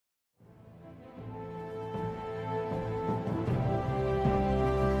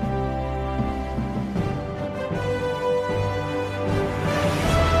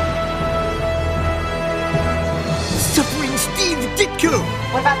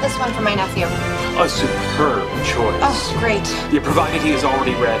What about this one for my nephew? A superb choice. Oh, great. Yeah, provided he has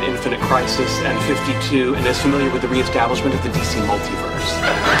already read Infinite Crisis and 52 and is familiar with the re-establishment of the DC multiverse.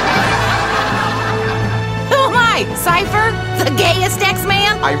 Who am I? Cypher? The gayest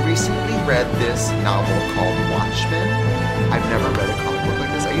X-Man? I recently read this novel called Watchmen. I've never read a comic book like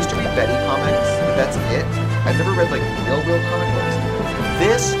this. I used to read Betty comics, but that's it. I've never read like real comic books.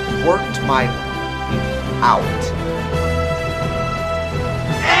 This worked my out.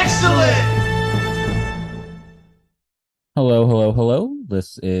 Excellent! Hello.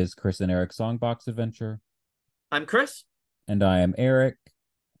 This is Chris and Eric's Songbox Adventure. I'm Chris. And I am Eric.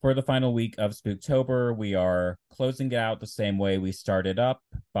 For the final week of Spooktober, we are closing it out the same way we started up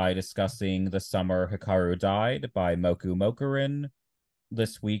by discussing The Summer Hikaru Died by Moku Mokurin.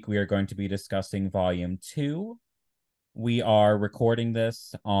 This week we are going to be discussing Volume 2. We are recording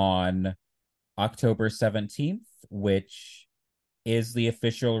this on October 17th, which is the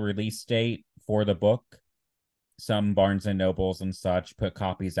official release date for the book. Some Barnes and Nobles and such put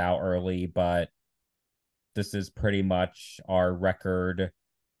copies out early, but this is pretty much our record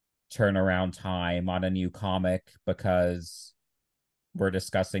turnaround time on a new comic because we're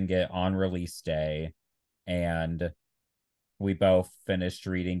discussing it on release day, and we both finished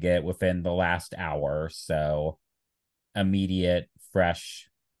reading it within the last hour, so immediate, fresh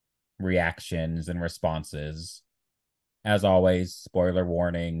reactions and responses. As always, spoiler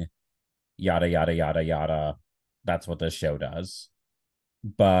warning, yada, yada, yada, yada. That's what this show does.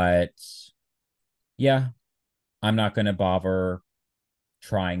 But, yeah, I'm not going to bother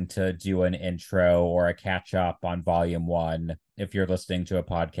trying to do an intro or a catch-up on Volume 1. If you're listening to a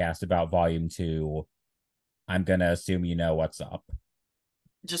podcast about Volume 2, I'm going to assume you know what's up.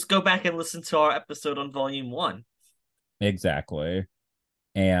 Just go back and listen to our episode on Volume 1. Exactly.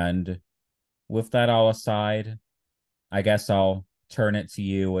 And with that all aside, I guess I'll turn it to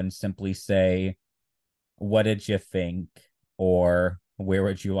you and simply say, what did you think? Or where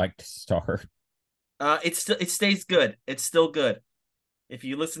would you like to start? It stays good. It's still good. If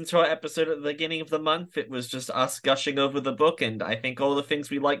you listen to our episode at the beginning of the month, it was just us gushing over the book, and I think all the things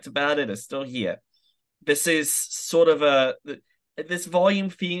we liked about it are still here. This is sort of this volume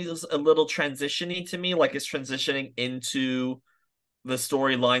feels a little transition-y to me, like it's transitioning into the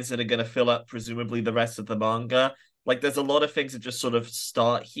storylines that are going to fill up presumably the rest of the manga. Like there's a lot of things that just sort of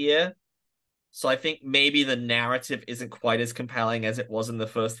start here. So I think maybe the narrative isn't quite as compelling as it was in the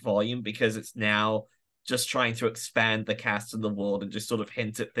first volume because it's now just trying to expand the cast of the world and just sort of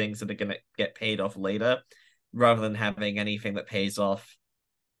hint at things that are going to get paid off later rather than having anything that pays off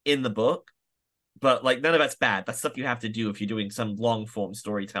in the book. But like none of that's bad. That's stuff you have to do if you're doing some long form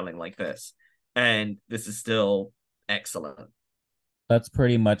storytelling like this. And this is still excellent. That's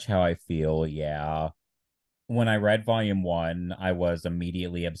pretty much how I feel, yeah. When I read Volume 1, I was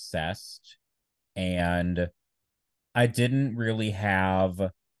immediately obsessed. And I didn't really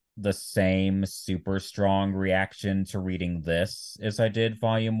have the same super strong reaction to reading this as I did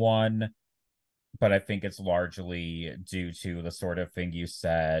Volume 1. But I think it's largely due to the sort of thing you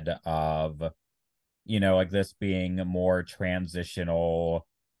said of, like this being more transitional,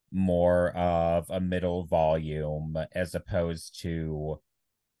 more of a middle volume, as opposed to,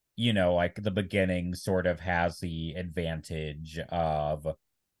 like the beginning sort of has the advantage of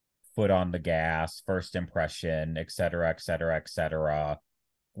foot on the gas, first impression, etc., etc., etc.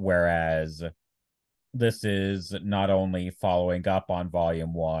 Whereas this is not only following up on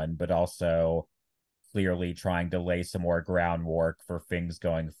Volume 1, but also clearly trying to lay some more groundwork for things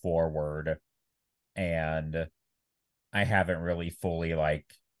going forward. And I haven't really fully,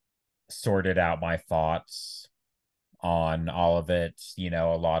 sorted out my thoughts on all of it. A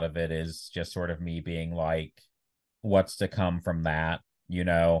lot of it is just sort of me being like, what's to come from that? And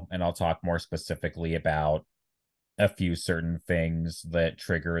I'll talk more specifically about a few certain things that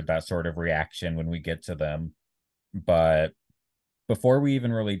triggered that sort of reaction when we get to them. But before we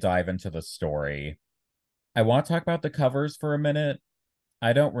even really dive into the story, I want to talk about the covers for a minute.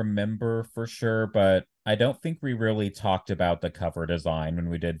 I don't remember for sure, but I don't think we really talked about the cover design when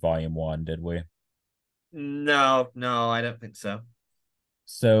we did Volume 1, did we? No, I don't think so.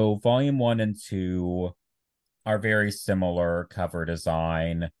 So Volume 1 and 2 are very similar cover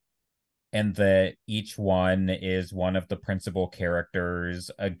design, and that each one is one of the principal characters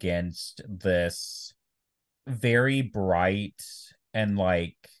against this very bright and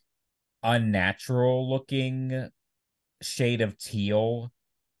unnatural looking shade of teal,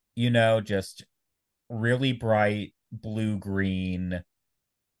 just really bright blue green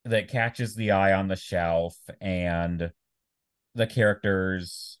that catches the eye on the shelf, and the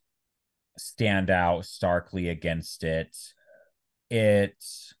characters stand out starkly against it. it,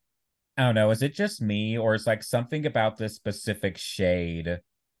 I don't know, is it just me, or is like something about this specific shade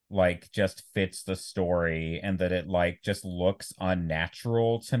like just fits the story, and that it like just looks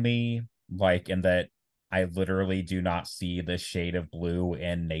unnatural to me, like, and that I literally do not see the shade of blue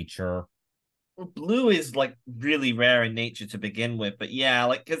in nature. Blue is like really rare in nature to begin with, but yeah,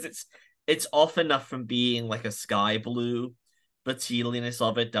 like because it's off enough from being like a sky blue. The tealiness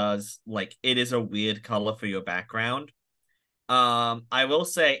of it does like it is a weird color for your background. I will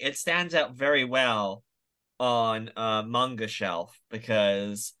say it stands out very well on manga shelf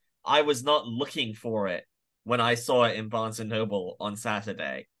because I was not looking for it when I saw it in Barnes and Noble on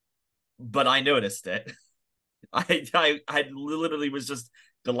Saturday, but I noticed it. I literally was just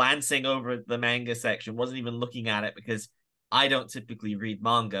glancing over the manga section, wasn't even looking at it because I don't typically read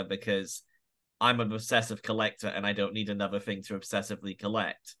manga because I'm an obsessive collector and I don't need another thing to obsessively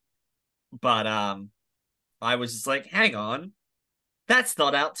collect. But I was just like, hang on, that's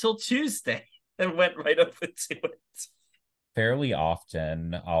not out till Tuesday, and went right over to it. Fairly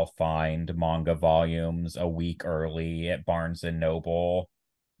often I'll find manga volumes a week early at Barnes and Noble,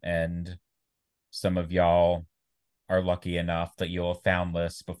 and some of y'all are lucky enough that you'll have found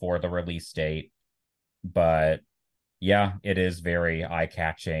this before the release date. But yeah, it is very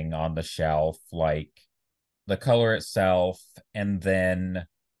eye-catching on the shelf, like the color itself, and then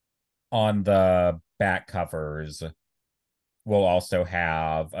on the back covers we'll also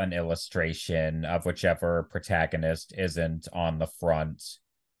have an illustration of whichever protagonist isn't on the front.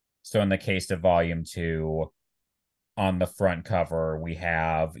 So in the case of volume 2, on the front cover, we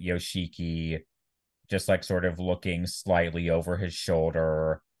have Yoshiki just like sort of looking slightly over his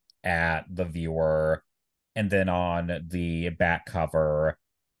shoulder at the viewer. And then on the back cover,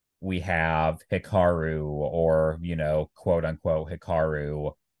 we have Hikaru, or, quote unquote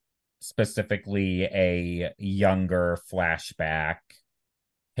Hikaru, specifically a younger flashback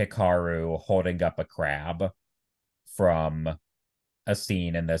Hikaru holding up a crab from a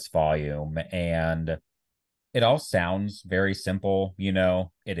scene in this volume. And it all sounds very simple,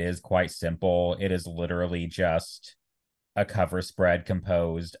 it is quite simple. It is literally just a cover spread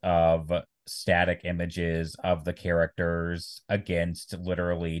composed of static images of the characters against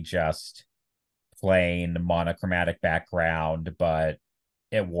literally just plain monochromatic background, but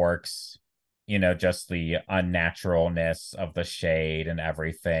it works. Just the unnaturalness of the shade and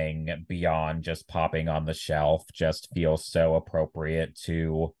everything beyond just popping on the shelf just feels so appropriate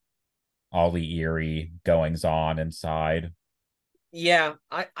to all the eerie goings on inside. Yeah,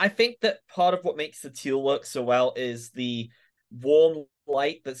 I think that part of what makes the teal work so well is the warm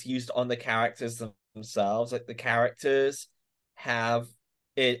light that's used on the characters themselves. Like the characters have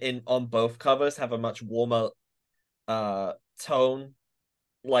in on both covers have a much warmer tone.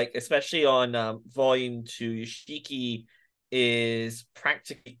 Like especially on volume 2, Yoshiki is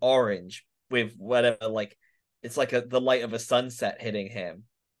practically orange with whatever, like it's like the light of a sunset hitting him,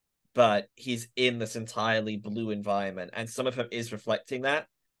 but he's in this entirely blue environment, and some of him is reflecting that.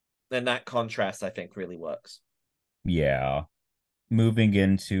 Then that contrast, I think, really works. Yeah. Moving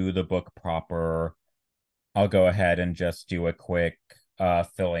into the book proper, I'll go ahead and just do a quick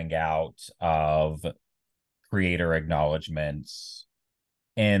filling out of creator acknowledgments.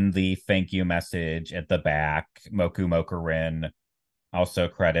 In the thank you message at the back, Moku Mokurin also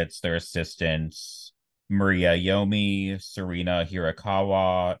credits their assistants Maria Yomi, Serena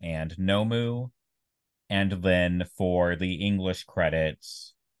Hirakawa, and Nomu. And then for the English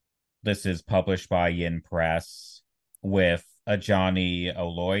credits, this is published by Yin Press with Ajani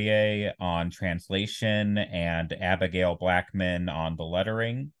Oloye on translation and Abigail Blackman on the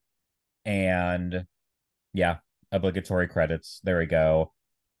lettering. And yeah, obligatory credits. There we go.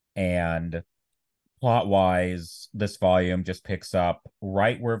 And plot-wise, this volume just picks up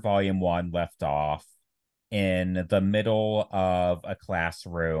right where volume 1 left off, in the middle of a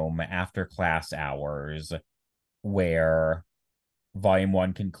classroom after class hours, where volume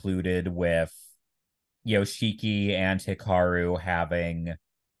 1 concluded with Yoshiki and Hikaru having,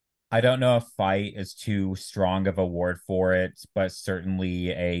 I don't know if fight is too strong of a word for it, but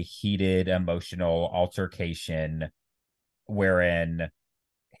certainly a heated emotional altercation wherein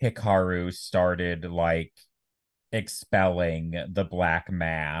Hikaru started like expelling the black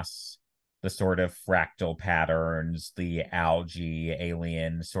mass, the sort of fractal patterns, the algae,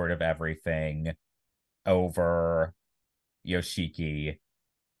 alien sort of everything over Yoshiki.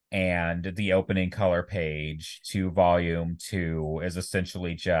 And the opening color page to volume 2 is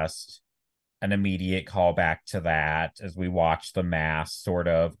essentially just an immediate callback to that as we watch the mass sort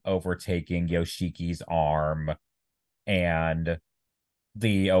of overtaking Yoshiki's arm. And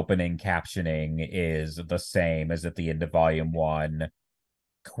the opening captioning is the same as at the end of volume 1,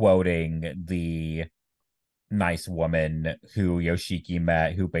 quoting the nice woman who Yoshiki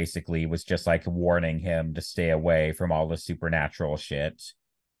met, who basically was just like warning him to stay away from all the supernatural shit.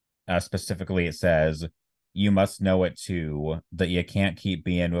 Specifically, it says, "You must know it too, that you can't keep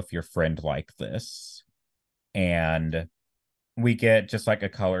being with your friend like this." And we get just like a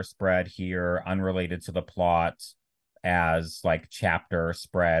color spread here, unrelated to the plot, as like chapter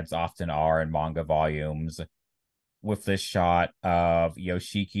spreads often are in manga volumes, with this shot of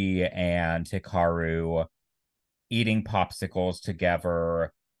Yoshiki and Hikaru eating popsicles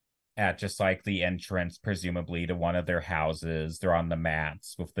together at just like the entrance, presumably to one of their houses. They're on the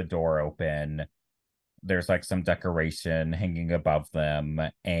mats with the door open. There's like some decoration hanging above them.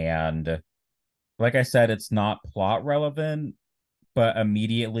 And like I said, it's not plot relevant, but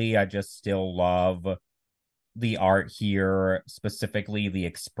immediately I just still love the art here, specifically the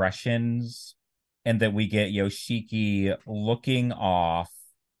expressions, and that we get Yoshiki looking off,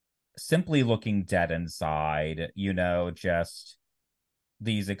 simply looking dead inside, just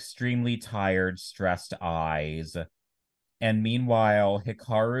these extremely tired, stressed eyes. And meanwhile,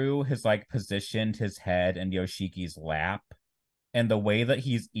 Hikaru has like positioned his head in Yoshiki's lap, and the way that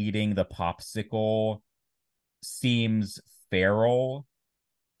he's eating the popsicle seems feral,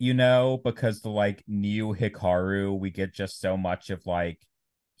 because the like new Hikaru, we get just so much of like,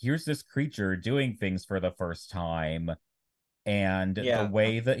 here's this creature doing things for the first time. And the Yeah,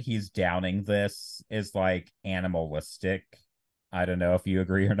 way that he's downing this is like animalistic. I don't know if you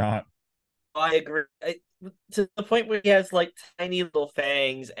agree or not. I agree. To the point where he has like tiny little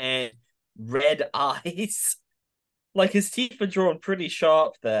fangs and red eyes. Like his teeth are drawn pretty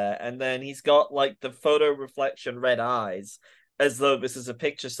sharp there, and then he's got like the photo reflection red eyes, as though this is a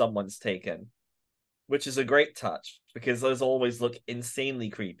picture someone's taken, which is a great touch because those always look insanely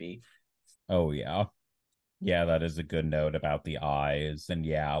creepy. Oh, yeah. Yeah, that is a good note about the eyes. And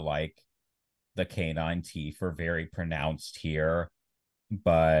yeah, like the canine teeth are very pronounced here.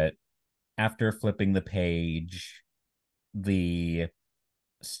 But after flipping the page, the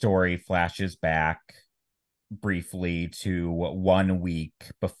story flashes back briefly to 1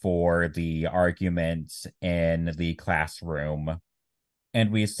 week before the argument in the classroom.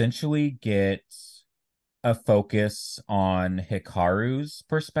 And we essentially get a focus on Hikaru's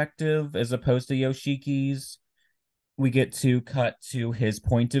perspective as opposed to Yoshiki's. We get to cut to his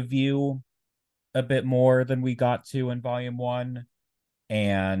point of view a bit more than we got to in volume 1.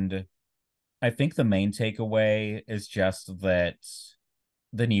 And I think the main takeaway is just that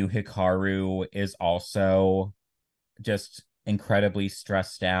the new Hikaru is also just incredibly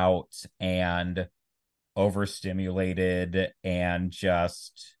stressed out and overstimulated and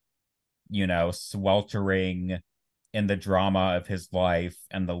just, sweltering in the drama of his life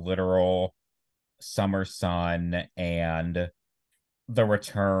and the literal summer sun and the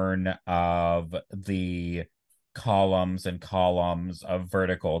return of the columns and columns of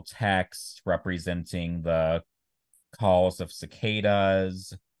vertical text representing the calls of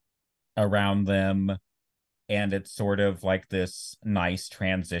cicadas around them. And it's sort of like this nice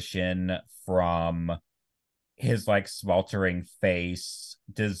transition from his like sweltering face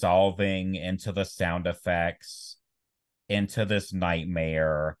dissolving into the sound effects, into this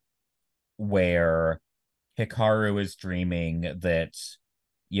nightmare where Hikaru is dreaming that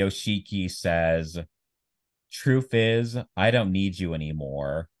Yoshiki says, "Truth is, I don't need you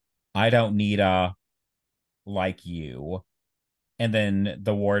anymore. I don't need a like you." And then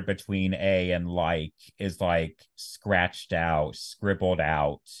the word between a and like is like scratched out, scribbled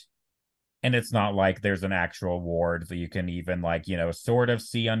out. And it's not like there's an actual word that you can even like, sort of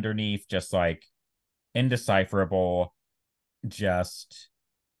see underneath, just like indecipherable, just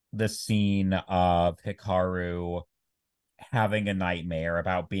the scene of Hikaru having a nightmare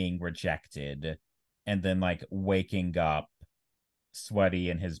about being rejected and then like waking up sweaty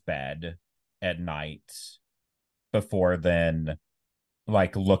in his bed at night before then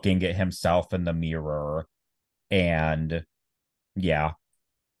like looking at himself in the mirror. And yeah,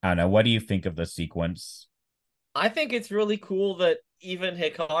 I don't know. What do you think of the sequence? I think it's really cool that even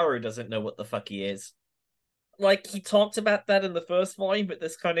Hikaru doesn't know what the fuck he is. Like he talked about that in the first volume, but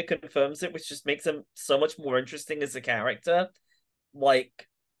this kind of confirms it, which just makes him so much more interesting as a character. Like,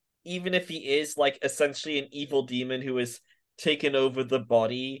 even if he is like essentially an evil demon who has taken over the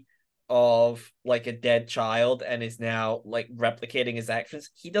body of like a dead child and is now like replicating his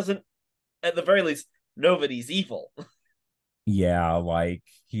actions, he doesn't, at the very least, know that he's evil. Yeah, like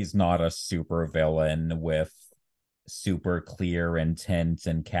he's not a super villain with super clear intent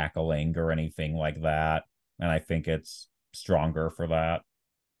and cackling or anything like that. And I think it's stronger for that.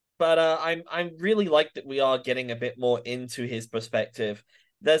 But I'm really like that we are getting a bit more into his perspective.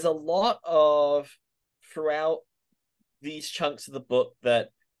 There's a lot of throughout these chunks of the book that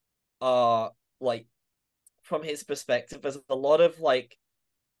are like from his perspective. There's a lot of like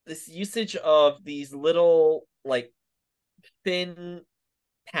this usage of these little like thin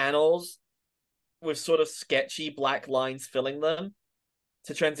panels with sort of sketchy black lines filling them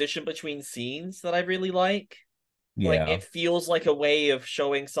to transition between scenes that I really like. Like Yeah. it feels like a way of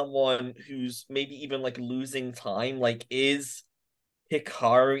showing someone who's maybe even like losing time. Like, is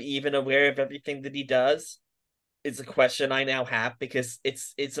Hikaru even aware of everything that he does? It's a question I now have because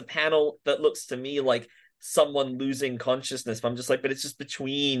it's a panel that looks to me like someone losing consciousness. But I'm just like, but it's just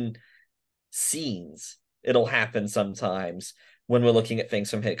between scenes. It'll happen sometimes when we're looking at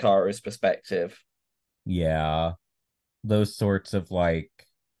things from Hikaru's perspective. Yeah. Those sorts of like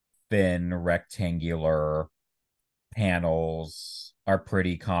thin rectangular panels are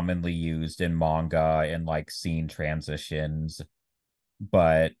pretty commonly used in manga and like scene transitions.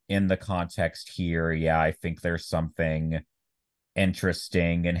 But in the context here, yeah, I think there's something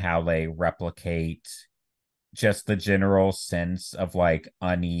interesting in how they replicate just the general sense of like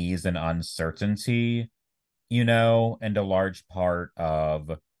unease and uncertainty, and a large part of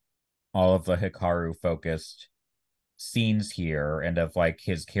all of the Hikaru focused scenes here and of like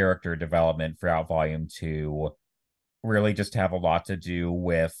his character development throughout volume 2 really just have a lot to do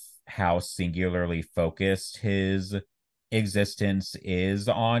with how singularly focused his existence is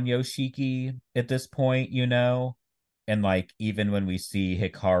on Yoshiki at this point. And like even when we see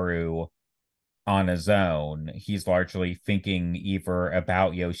Hikaru on his own, he's largely thinking either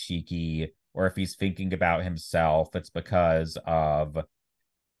about Yoshiki or if he's thinking about himself, it's because of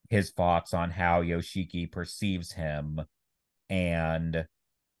his thoughts on how Yoshiki perceives him. And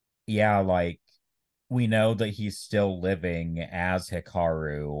yeah, like we know that he's still living as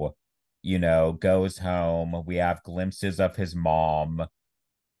Hikaru, goes home. We have glimpses of his mom.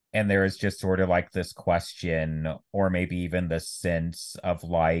 And there is just sort of like this question, or maybe even the sense of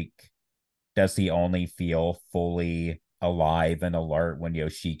like, does he only feel fully alive and alert when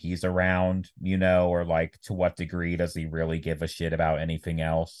Yoshiki's around, or like to what degree does he really give a shit about anything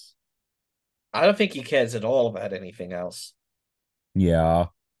else? I don't think he cares at all about anything else. Yeah.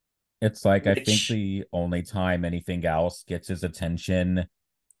 It's like I think Which the only time anything else gets his attention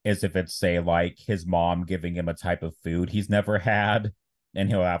is if it's, say, like his mom giving him a type of food he's never had, and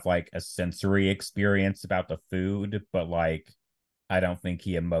he'll have like a sensory experience about the food, but like I don't think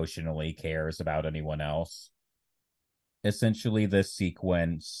he emotionally cares about anyone else. Essentially, this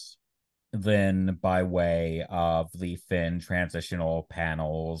sequence, then by way of the thin transitional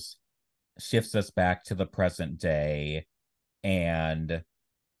panels, shifts us back to the present day and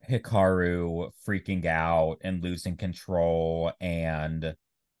Hikaru freaking out and losing control, and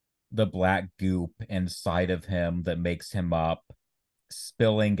the black goop inside of him that makes him up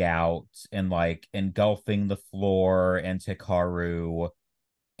spilling out and like engulfing the floor and Hikaru.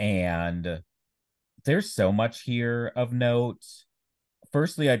 And there's so much here of note.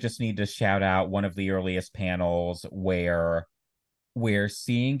 Firstly, I just need to shout out one of the earliest panels where we're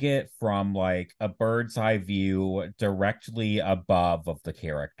seeing it from like a bird's eye view directly above of the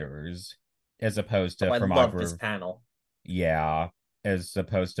characters, as opposed to I from love this either, panel. yeah, as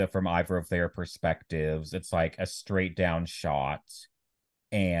opposed to from either of their perspectives. It's like a straight down shot,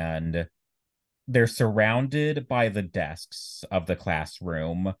 and they're surrounded by the desks of the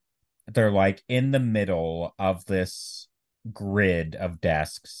classroom. They're like in the middle of this grid of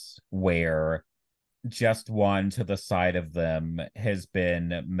desks where just one to the side of them has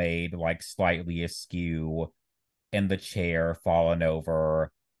been made like slightly askew and the chair fallen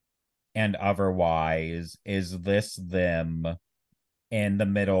over, and otherwise is this them in the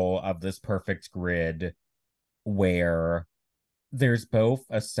middle of this perfect grid where there's both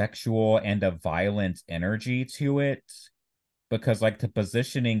a sexual and a violent energy to it, because like the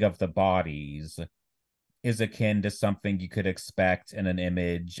positioning of the bodies is akin to something you could expect in an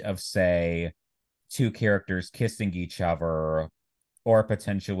image of, say, two characters kissing each other, or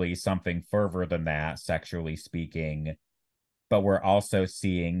potentially something further than that, sexually speaking. But we're also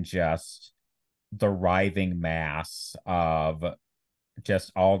seeing just the writhing mass of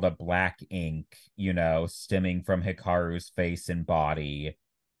just all the black ink, stemming from Hikaru's face and body.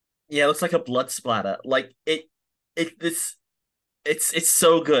 Yeah, it looks like a blood splatter. Like it this it's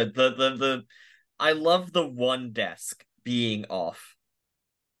so good. The I love the one desk being off.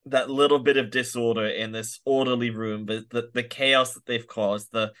 That little bit of disorder in this orderly room, but the chaos that they've caused,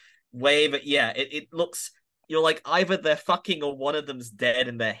 the way that yeah, it looks, you're like either they're fucking or one of them's dead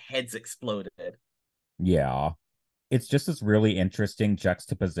and their heads exploded. Yeah. it's just this really interesting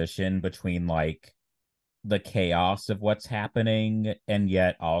juxtaposition between like the chaos of what's happening and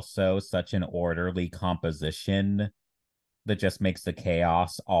yet also such an orderly composition that just makes the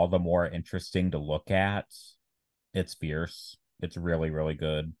chaos all the more interesting to look at. It's fierce. It's really, really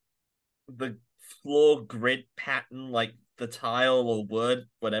good. The floor grid pattern, like the tile or wood,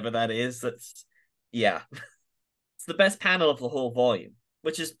 whatever that is, that's yeah. It's the best panel of the whole volume,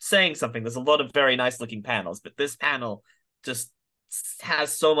 which is saying something. There's a lot of very nice looking panels, but this panel just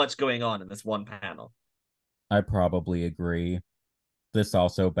has so much going on in this one panel. I probably agree. This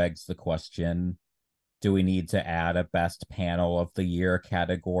also begs the question, do we need to add a best panel of the year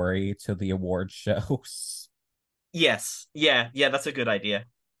category to the award shows? Yes. Yeah, that's a good idea.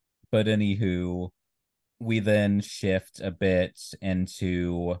 But anywho, we then shift a bit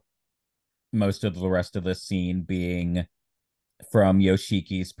into most of the rest of the scene being from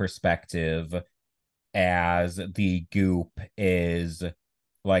Yoshiki's perspective as the goop is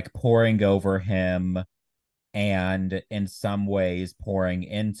like pouring over him and in some ways pouring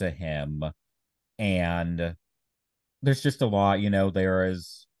into him. And there's just a lot, there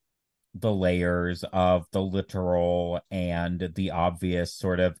is the layers of the literal and the obvious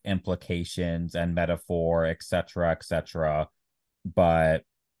sort of implications and metaphor, etc., etc. But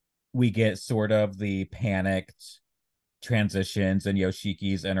we get sort of the panicked transitions in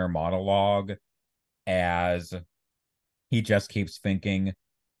Yoshiki's inner monologue as he just keeps thinking,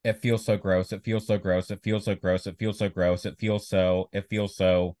 it feels so gross, it feels so gross, it feels so gross, it feels so gross, it feels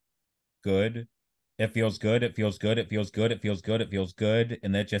so good. It feels good, it feels good, it feels good, it feels good, it feels good.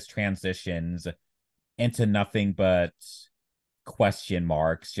 And it just transitions into nothing but question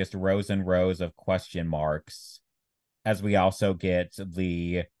marks, just rows and rows of question marks, as we also get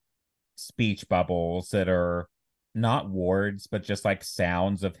the speech bubbles that are not words, but just like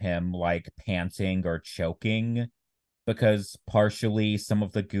sounds of him like panting or choking, because partially some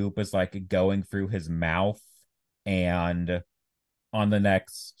of the goop is like going through his mouth. And on the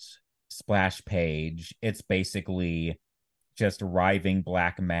next splash page, it's basically just writhing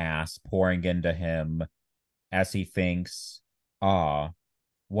black mass pouring into him as he thinks,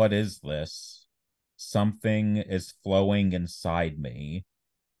 what is this? Something is flowing inside me.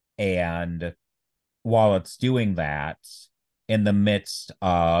 And while it's doing that, in the midst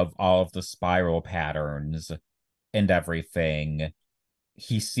of all of the spiral patterns and everything,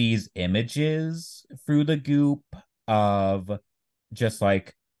 he sees images through the goop of just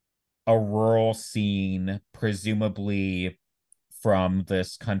like a rural scene, presumably from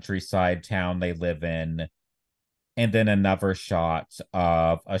this countryside town they live in. And then another shot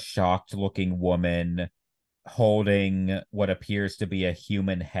of a shocked looking woman holding what appears to be a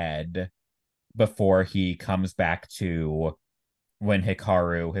human head before he comes back to when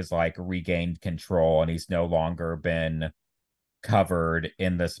Hikaru has like regained control and he's no longer been covered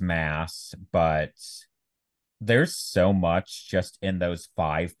in this mass. But there's so much just in those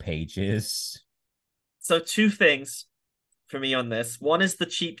 5 pages. So 2 things for me on this. One is the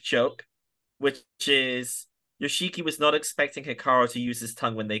cheap joke, which is Yoshiki was not expecting Hikaru to use his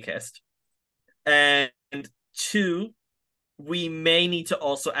tongue when they kissed. And 2, we may need to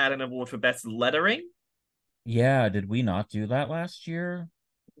also add an award for best lettering. Yeah, did we not do that last year?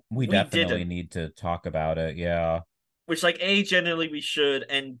 We definitely didn't. need to talk about it. Yeah. Which, like, A, generally we should,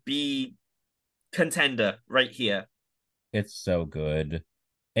 and B, contender right here. It's so good.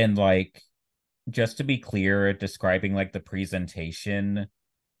 And like, just to be clear, describing like the presentation,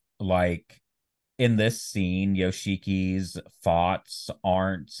 like in this scene, Yoshiki's thoughts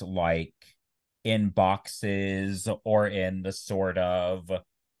aren't like in boxes or in the sort of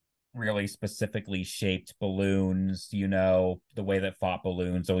really specifically shaped balloons, the way that thought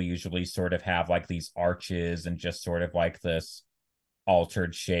balloons will usually sort of have like these arches and just sort of like this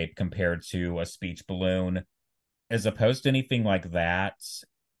altered shape compared to a speech balloon. As opposed to anything like that,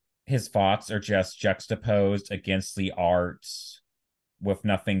 his thoughts are just juxtaposed against the arts with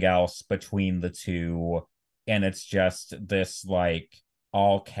nothing else between the two. And it's just this like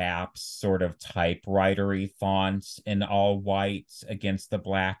all caps sort of typewritery fonts in all white against the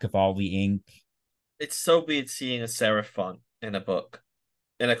black of all the ink. It's so weird seeing a serif font in a book,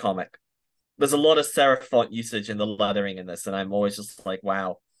 in a comic. There's a lot of serif font usage in the lettering in this, and I'm always just like,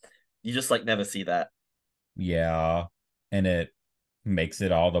 wow, you just like never see that. Yeah. And it makes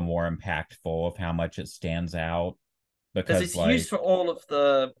it all the more impactful of how much it stands out. Because Because it's used for all of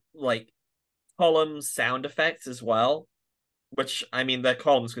the like column sound effects as well. Which, I mean, they're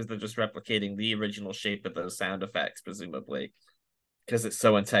columns because they're just replicating the original shape of those sound effects, presumably. Because it's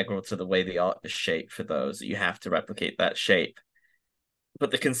so integral to the way the art is shaped for those that you have to replicate that shape.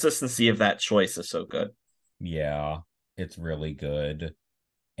 But the consistency of that choice is so good. Yeah, it's really good.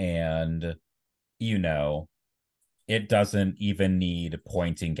 And, you know, it doesn't even need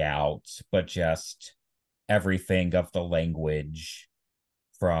pointing out, but just everything of the language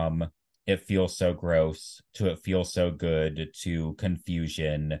from it feels so gross to it feels so good to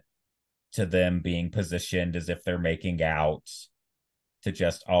confusion to them being positioned as if they're making out to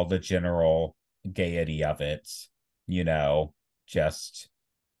just all the general gaiety of it, you know, just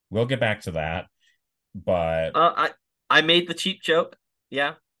we'll get back to that. But I made the cheap joke.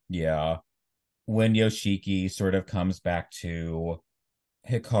 Yeah. yeah, when Yoshiki sort of comes back to,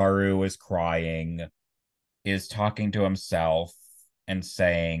 Hikaru is crying, is talking to himself and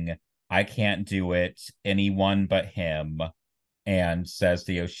saying, I can't do it, anyone but him, and says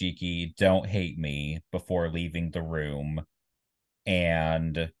to Yoshiki, don't hate me before leaving the room.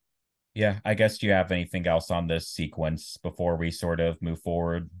 And yeah, I guess do you have anything else on this sequence before we sort of move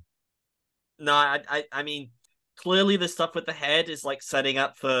forward? No, I mean, clearly the stuff with the head is like setting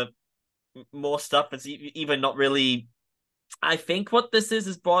up for more stuff. It's even not really. I think what this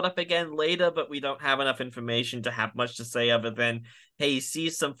is brought up again later, but we don't have enough information to have much to say other than, hey, he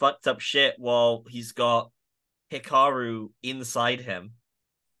sees some fucked up shit while he's got Hikaru inside him.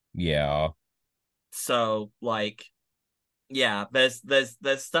 Yeah, So like, yeah, there's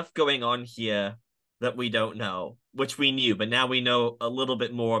stuff going on here that we don't know, which we knew, but now we know a little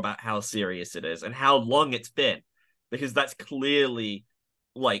bit more about how serious it is and how long it's been, because that's clearly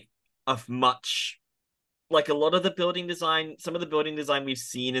like a much like a lot of the building design, some of the building design we've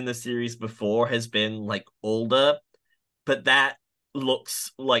seen in the series before has been like older, but that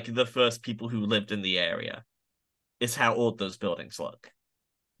looks like the first people who lived in the area is how old those buildings look.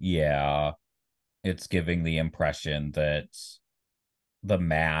 yeah. It's giving the impression that the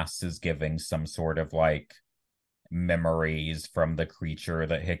mass is giving some sort of like memories from the creature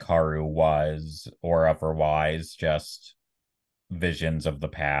that Hikaru was, or otherwise just visions of the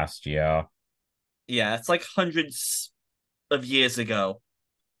past. Yeah. Yeah, it's like hundreds of years ago,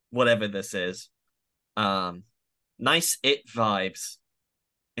 whatever this is. Um, nice it vibes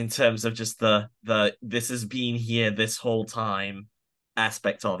in terms of just the this has been here this whole time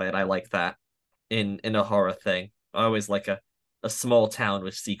aspect of it. I like that in a horror thing. I always like a small town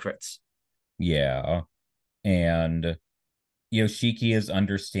with secrets. Yeah. And Yoshiki is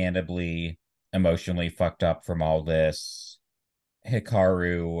understandably emotionally fucked up from all this.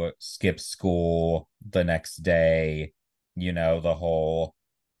 Hikaru skips school the next day. You know, the whole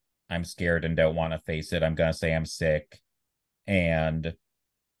I'm scared and don't want to face it. I'm going to say I'm sick. And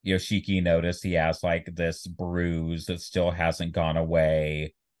Yoshiki noticed he has like this bruise that still hasn't gone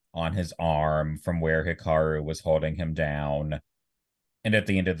away on his arm from where Hikaru was holding him down. And at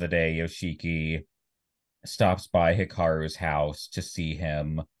the end of the day, Yoshiki stops by Hikaru's house to see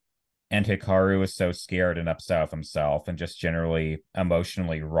him. And Hikaru is so scared and upset with himself and just generally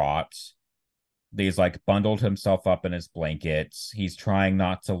emotionally wrought. He's like bundled himself up in his blankets. He's trying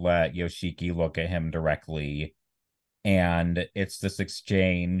not to let Yoshiki look at him directly. And it's this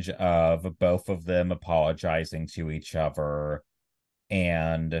exchange of both of them apologizing to each other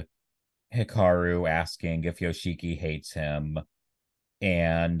and Hikaru asking if Yoshiki hates him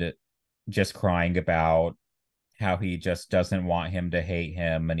and just crying about how he just doesn't want him to hate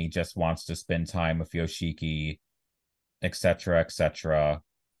him and he just wants to spend time with Yoshiki, etc., etc.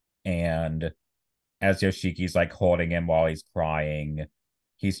 And as Yoshiki's like holding him while he's crying,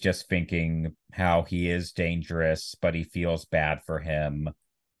 he's just thinking how he is dangerous, but he feels bad for him.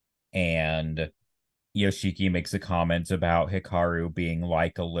 And Yoshiki makes a comment about Hikaru being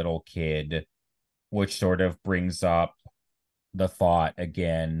like a little kid, which sort of brings up the thought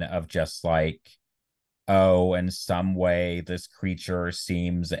again of just like, oh, in some way, this creature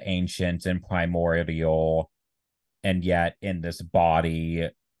seems ancient and primordial, and yet in this body,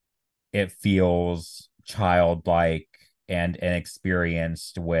 it feels childlike and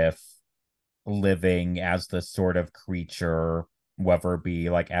inexperienced with living as this sort of creature, whether it be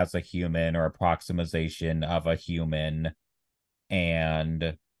like as a human or approximation of a human.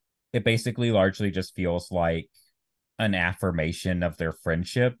 And it basically largely just feels like an affirmation of their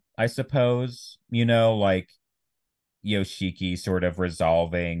friendship, I suppose. You know, like Yoshiki sort of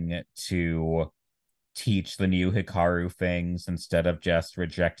resolving to teach the new Hikaru things instead of just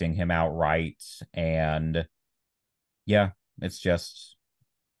rejecting him outright. And yeah, it's just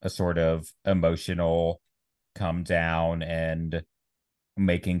a sort of emotional come down and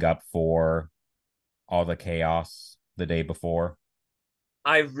making up for all the chaos the day before.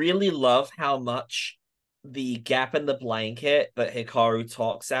 I really love how much the gap in the blanket that Hikaru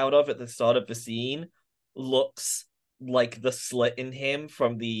talks out of at the start of the scene looks like the slit in him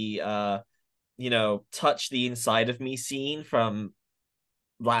from the touch the inside of me scene from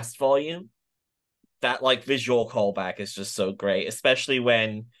last volume. That like visual callback is just so great, especially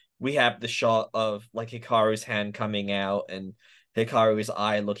when we have the shot of like Hikaru's hand coming out and Hikaru's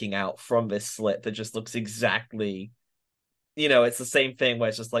eye looking out from this slit that just looks exactly, it's the same thing where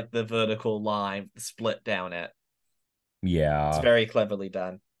it's just like the vertical line split down it. It's Yeah, very cleverly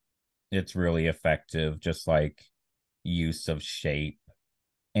done. it's really effective, just like use of shape.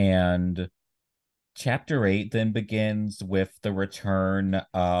 And chapter 8 then begins with the return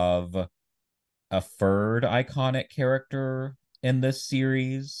of a third iconic character in this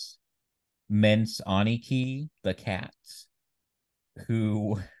series, Mince Aniki, the cat,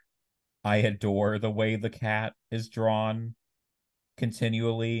 who I adore the way the cat is drawn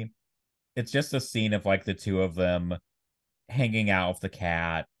continually. It's just a scene of like the two of them hanging out with the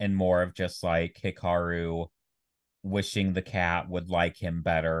cat and more of just like Hikaru wishing the cat would like him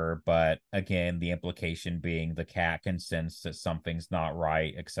better, but again, the implication being the cat can sense that something's not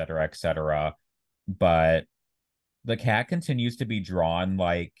right, etc., etc. But the cat continues to be drawn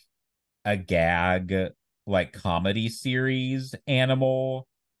like a gag, like comedy series animal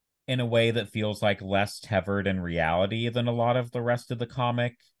in a way that feels like less tethered in reality than a lot of the rest of the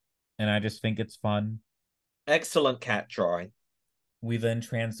comic. And I just think it's fun. Excellent cat drawing. We then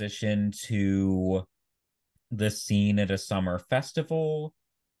transition to the scene at a summer festival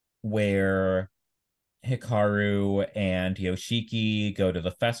where Hikaru and Yoshiki go to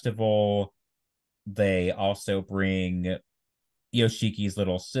the festival. They also bring Yoshiki's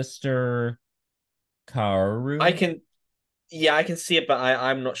little sister, Kaoru. I can see it, but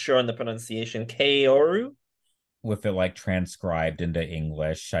I'm not sure on the pronunciation. Kaoru? With it like transcribed into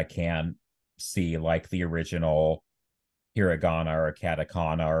English. I can't see like the original hiragana or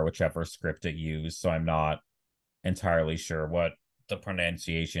katakana or whichever script it used, so I'm not entirely sure what the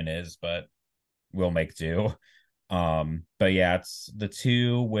pronunciation is, but we'll make do. But yeah, it's the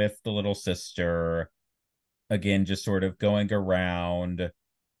two with the little sister, again, just sort of going around,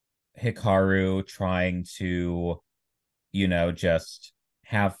 Hikaru trying to, just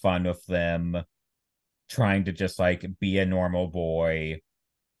have fun with them, trying to just like be a normal boy.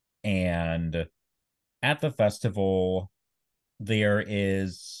 And at the festival, there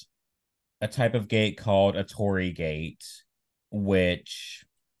is a type of gate called a torii gate, which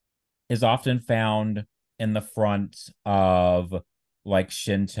is often found in the front of like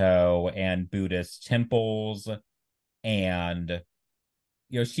Shinto and Buddhist temples. And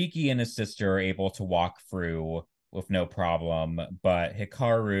Yoshiki and his sister are able to walk through with no problem, but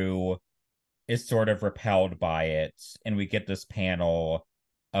Hikaru is sort of repelled by it. And we get this panel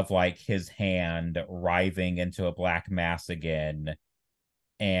of like his hand writhing into a black mass again,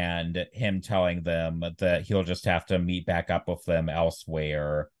 and him telling them that he'll just have to meet back up with them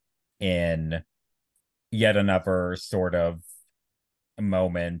elsewhere in yet another sort of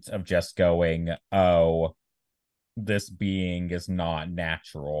moment of just going, oh, this being is not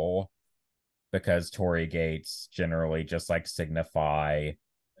natural, because torii gates generally just like signify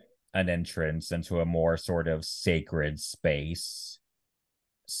an entrance into a more sort of sacred space.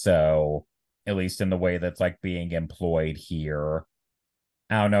 So, at least in the way that's like being employed here,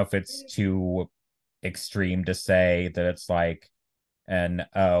 I don't know if it's too extreme to say that it's like an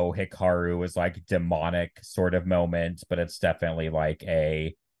oh, Hikaru is like demonic sort of moment, but it's definitely like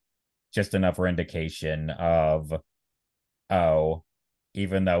a just another indication of oh,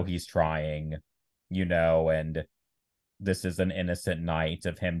 even though he's trying, and this is an innocent night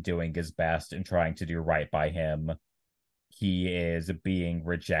of him doing his best and trying to do right by him, he is being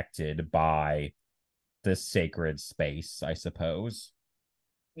rejected by this sacred space, I suppose.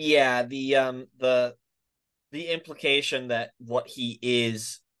 Yeah, the implication that what he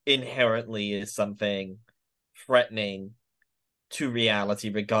is inherently is something threatening to reality,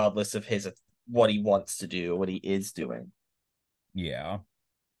 regardless of his what he wants to do or what he is doing. Yeah.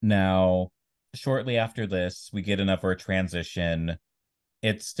 Now, shortly after this, we get another transition.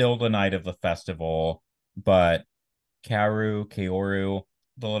 It's still the night of the festival, but Kaoru,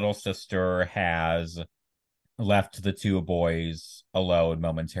 the little sister, has left the two boys alone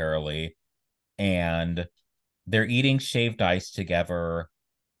momentarily, and they're eating shaved ice together.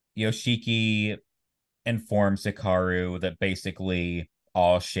 Yoshiki informs Hikaru that basically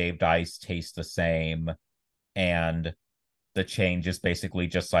all shaved ice tastes the same, and the change is basically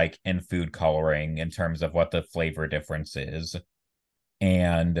just like in food coloring in terms of what the flavor difference is.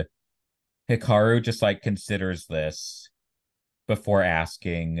 And Hikaru just like considers this before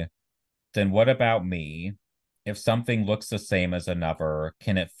asking, then what about me? If something looks the same as another,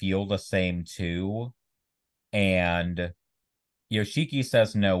 can it feel the same too? And Yoshiki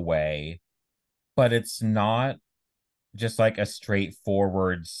says no way. but it's not just like a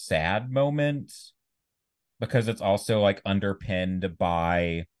straightforward sad moment because it's also like underpinned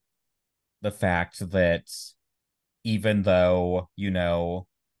by the fact that even though,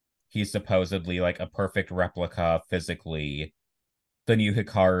 he's supposedly like a perfect replica physically, the new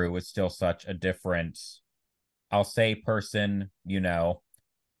Hikaru is still such a different, I'll say personhood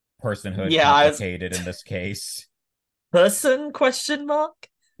Yeah, complicated in this case. person question mark?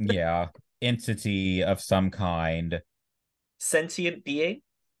 Yeah, entity of some kind. Sentient being?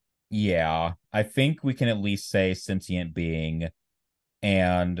 Yeah, I think we can at least say sentient being.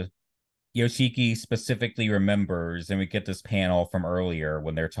 And Yoshiki specifically remembers, and we get this panel from earlier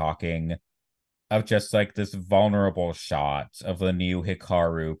when they're talking of just like this vulnerable shot of the new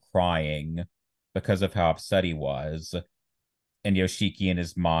Hikaru crying because of how upset he was. And Yoshiki in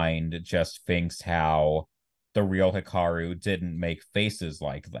his mind just thinks how the real Hikaru didn't make faces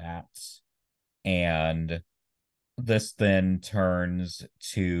like that. And this then turns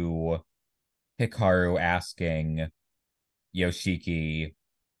to Hikaru asking Yoshiki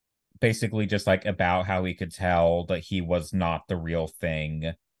basically just like about how he could tell that he was not the real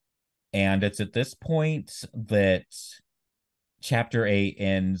thing. And it's at this point that chapter 8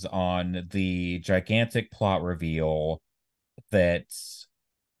 ends on the gigantic plot reveal that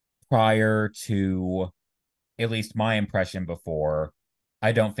prior to at least my impression before,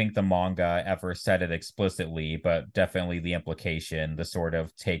 I don't think the manga ever said it explicitly, but definitely the implication, the sort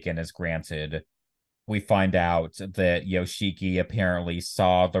of taken as granted. We find out that Yoshiki apparently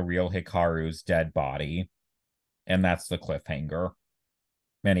saw the real Hikaru's dead body, and that's the cliffhanger.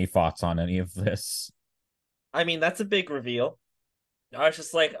 Any thoughts on any of this? I mean, that's a big reveal. I was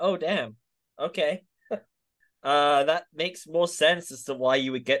just like, oh damn. Okay. That makes more sense as to why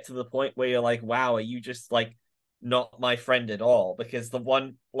you would get to the point where you're like, wow, are you just like not my friend at all? Because the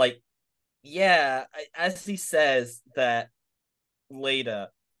one like yeah, as he says that later,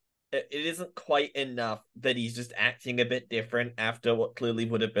 it isn't quite enough that he's just acting a bit different after what clearly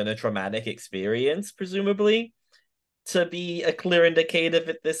would have been a traumatic experience, presumably, to be a clear indicator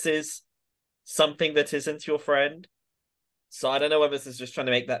that this is something that isn't your friend. So I don't know whether this is just trying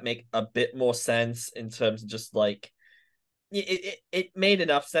to make that make a bit more sense in terms of just like it made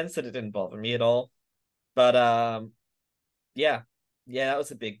enough sense that it didn't bother me at all. But yeah. Yeah, that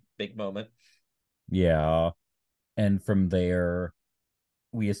was a big moment. Yeah. And from there,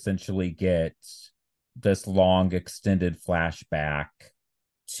 we essentially get this long extended flashback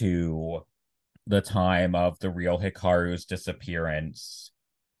to the time of the real Hikaru's disappearance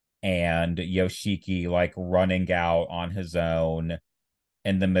and Yoshiki like running out on his own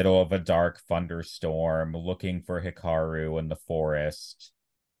in the middle of a dark thunderstorm looking for Hikaru in the forest.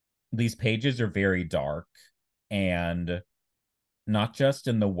 These pages are very dark, and not just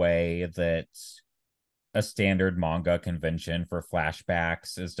in the way that a standard manga convention for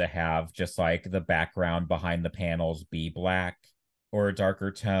flashbacks is to have just like the background behind the panels be black or a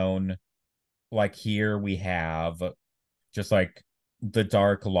darker tone. Like here we have just like the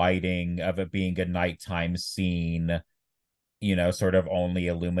dark lighting of it being a nighttime scene, sort of only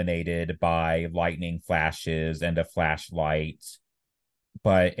illuminated by lightning flashes and a flashlight.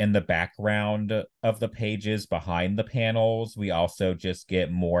 But in the background of the pages behind the panels, we also just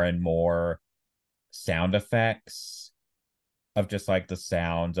get more and more sound effects of just like the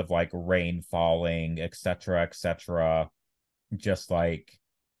sounds of like rain falling, etc., etc., just like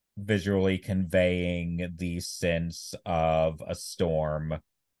visually conveying the sense of a storm.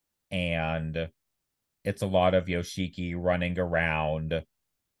 And it's a lot of Yoshiki running around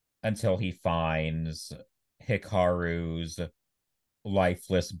until he finds Hikaru's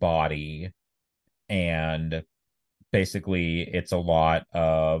lifeless body. And basically, it's a lot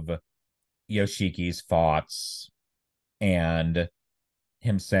of Yoshiki's thoughts and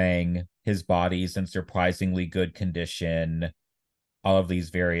him saying his body's in surprisingly good condition, all of these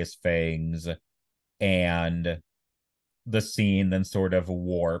various things. And the scene then sort of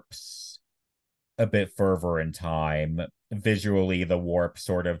warps a bit further in time. Visually, the warp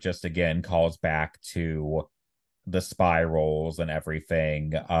sort of just again calls back to the spirals and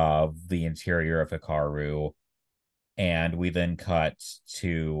everything of the interior of Hikaru. And we then cut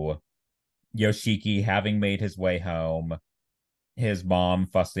to Yoshiki having made his way home, his mom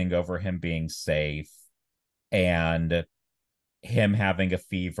fussing over him being safe, and him having a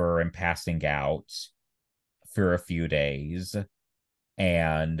fever and passing out for a few days.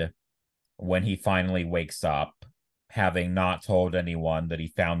 And when he finally wakes up, having not told anyone that he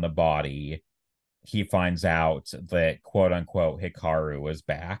found the body, he finds out that quote unquote Hikaru is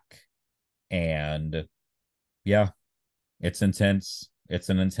back. And yeah, it's intense. It's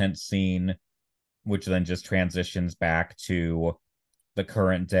an intense scene. which then just transitions back to the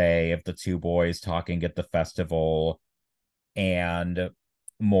current day of the two boys talking at the festival, and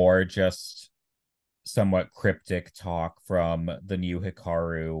more just somewhat cryptic talk from the new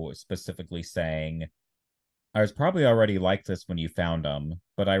Hikaru, specifically saying, I was probably already like this when you found him,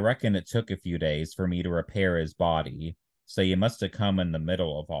 but I reckon it took a few days for me to repair his body, so you must have come in the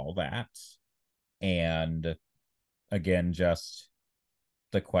middle of all that. And again, just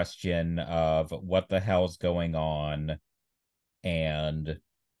the question of what the hell's going on. And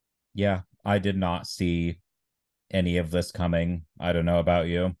yeah, I did not see any of this coming. I don't know about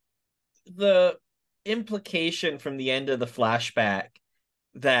you. The implication from the end of the flashback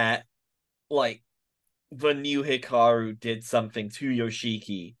that, like, the new Hikaru did something to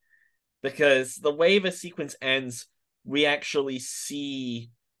Yoshiki, because the way the sequence ends, we actually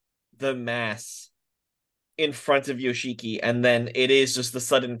see the mass in front of Yoshiki, and then it is just the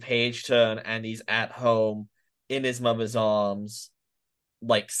sudden page turn, and he's at home in his mother's arms,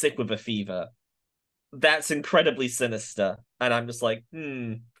 like sick with a fever. That's incredibly sinister, and I'm just like,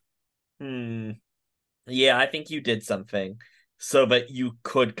 yeah, I think you did something so that you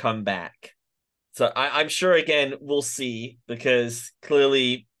could come back. So I'm sure again we'll see, because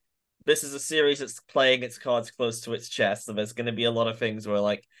clearly this is a series that's playing its cards close to its chest, so there's going to be a lot of things where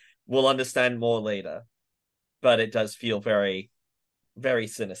like we'll understand more later. But it does feel very, very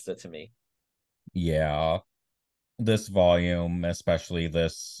sinister to me. Yeah, this volume, especially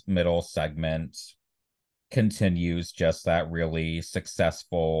this middle segment, continues just that really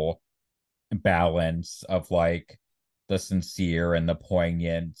successful balance of like the sincere and the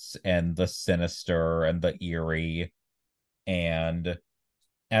poignant and the sinister and the eerie. And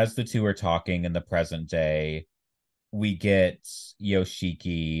as the two are talking in the present day, we get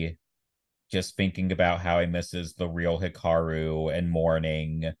Yoshiki just thinking about how he misses the real Hikaru and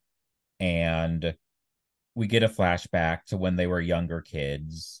mourning. And we get a flashback to when they were younger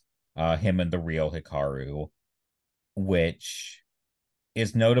kids, him and the real Hikaru, which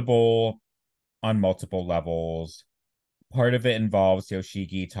is notable on multiple levels. Part of it involves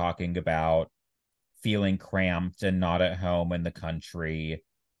Yoshiki talking about feeling cramped and not at home in the country,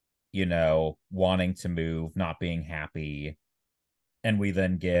 you know, wanting to move, not being happy. And we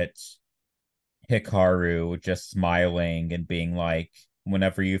then get Hikaru just smiling and being like,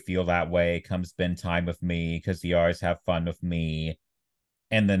 whenever you feel that way, come spend time with me because you always have fun with me.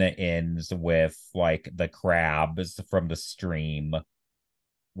 And then it ends with like the crabs from the stream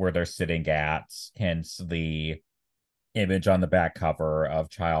where they're sitting at, hence the image on the back cover of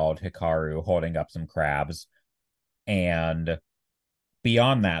child Hikaru holding up some crabs. And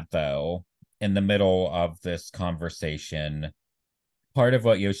beyond that, though, in the middle of this conversation, part of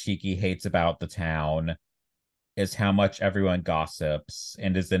what Yoshiki hates about the town is how much everyone gossips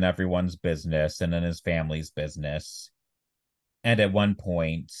and is in everyone's business and in his family's business. And at one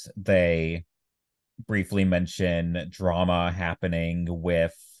point, they briefly mention drama happening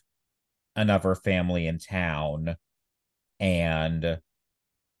with another family in town, and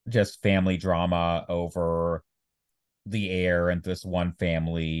just family drama over the heir and this one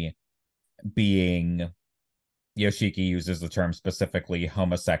family being, Yoshiki uses the term specifically,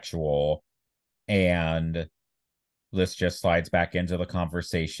 homosexual. And this just slides back into the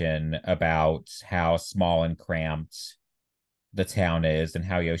conversation about how small and cramped the town is and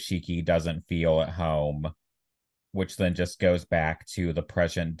how Yoshiki doesn't feel at home, which then just goes back to the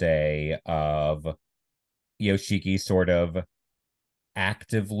present day of Yoshiki sort of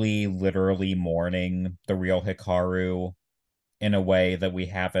actively, literally mourning the real Hikaru in a way that we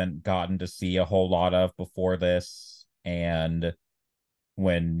haven't gotten to see a whole lot of before this. And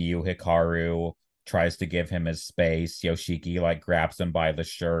when new Hikaru tries to give him his space, Yoshiki like grabs him by the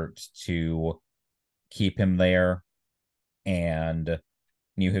shirt to keep him there. And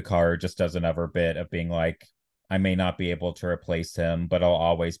new Hikaru just does another bit of being like, I may not be able to replace him, but I'll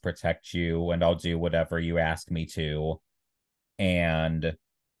always protect you and I'll do whatever you ask me to. And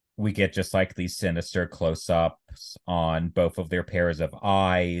we get just like these sinister close-ups on both of their pairs of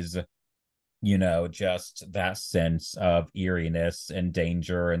eyes, you know, just that sense of eeriness and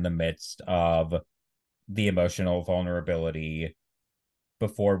danger in the midst of the emotional vulnerability,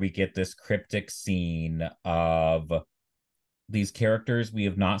 before we get this cryptic scene of these characters we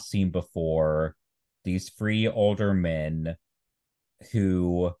have not seen before, these free older men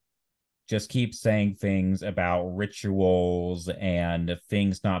who just keep saying things about rituals and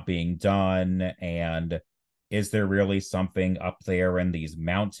things not being done, and is there really something up there in these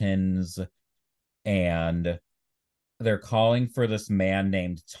mountains? And they're calling for this man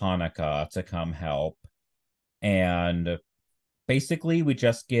named Tanaka to come help. And basically we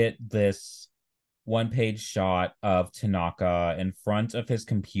just get this one-page shot of Tanaka in front of his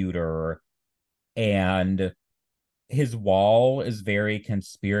computer, and his wall is very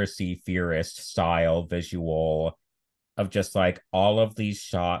conspiracy theorist style visual of just like all of these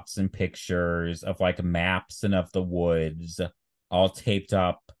shots and pictures of like maps and of the woods all taped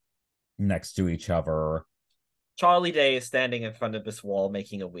up next to each other. Charlie Day is standing in front of this wall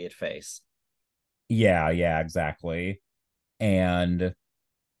making a weird face. Yeah, exactly. And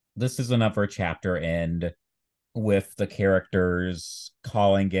this is another chapter end with the characters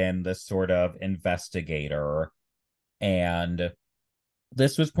calling in this sort of investigator. And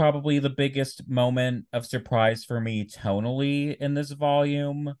this was probably the biggest moment of surprise for me tonally in this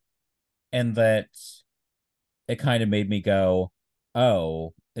volume, and that it kind of made me go,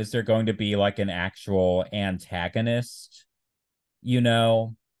 oh, is there going to be like an actual antagonist? You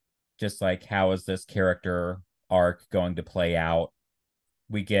know, just like how is this character arc going to play out?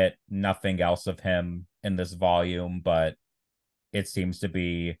 We get nothing else of him in this volume, but it seems to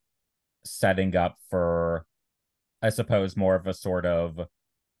be setting up for, I suppose, more of a sort of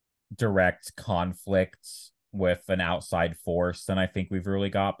direct conflict with an outside force than I think we've really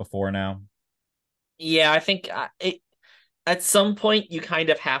got before now. Yeah, I think at some point you kind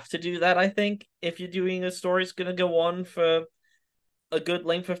of have to do that, I think, if you're doing a story that's going to go on for a good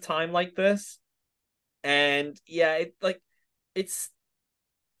length of time like this. And yeah, it's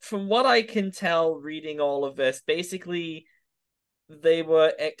from what I can tell reading all of this, basically they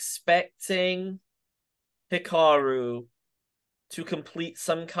were expecting Hikaru to complete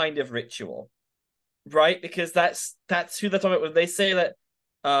some kind of ritual, right? Because that's who they're talking about when they say that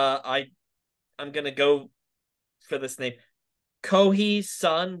I'm gonna go for this name. Kohi's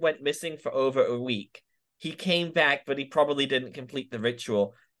son went missing for over a week. He came back, but he probably didn't complete the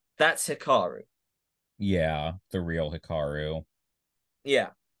ritual. That's Hikaru. Yeah, the real Hikaru. Yeah.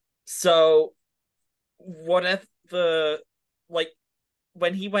 So what if the like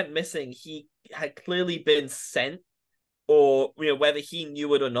when he went missing, he had clearly been sent, or whether he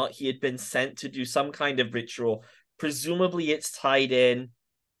knew it or not, he had been sent to do some kind of ritual. Presumably, it's tied in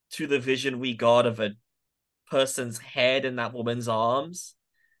to the vision we got of a person's head in that woman's arms.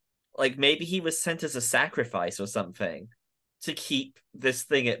 Like maybe he was sent as a sacrifice or something to keep this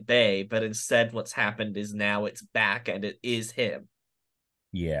thing at bay, but instead, what's happened is now it's back and it is him.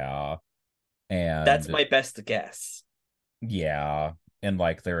 Yeah. That's And my best guess. yeah, and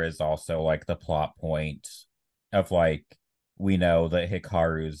like there is also like the plot point of like we know that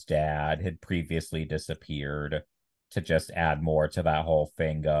Hikaru's dad had previously disappeared, to just add more to that whole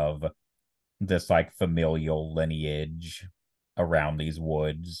thing of this like familial lineage around these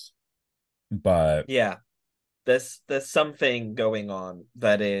woods. But Yeah, there's something going on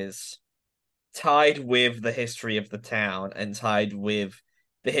that is tied with the history of the town and tied with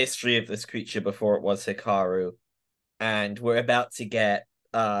the history of this creature before it was Hikaru. And we're about to get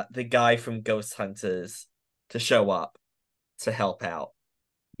the guy from Ghost Hunters to show up to help out.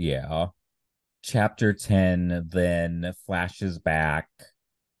 yeah, chapter 10 then flashes back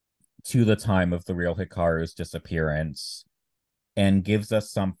to the time of the real Hikaru's disappearance and gives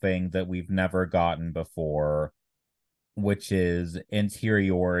us something that we've never gotten before, which is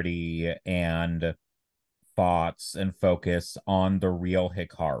interiority and thoughts and focus on the real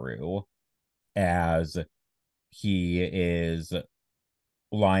Hikaru as he is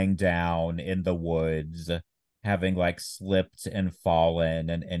lying down in the woods, having like slipped and fallen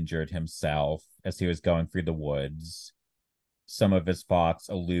and injured himself as he was going through the woods. Some of his thoughts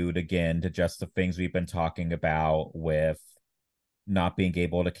allude again to just the things we've been talking about with not being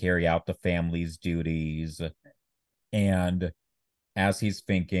able to carry out the family's duties. And as he's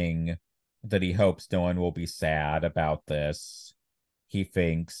thinking that he hopes no one will be sad about this, he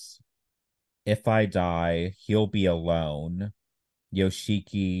thinks, if I die, he'll be alone.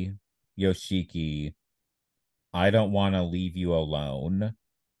 Yoshiki, Yoshiki, I don't want to leave you alone.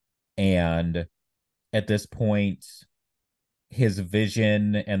 And at this point, his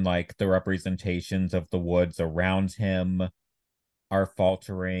vision and like the representations of the woods around him are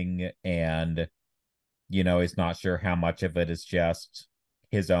faltering, and he's not sure how much of it is just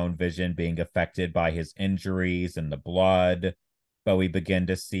his own vision being affected by his injuries and the blood, but we begin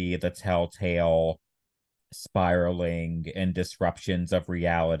to see the telltale spiraling and disruptions of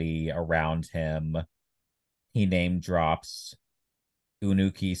reality around him. He name drops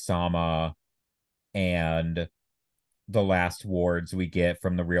Unuki Sama, and the last words we get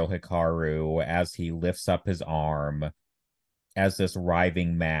from the real Hikaru as he lifts up his arm, as this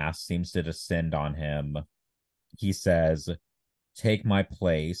writhing mass seems to descend on him. He says, take my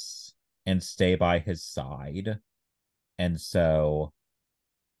place and stay by his side. And so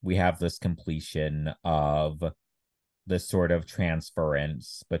we have this completion of this sort of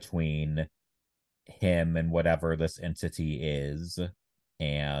transference between him and whatever this entity is.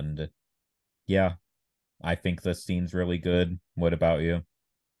 And yeah, I think this scene's really good. What about you?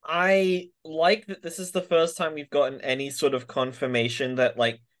 I like that this is the first time we've gotten any sort of confirmation that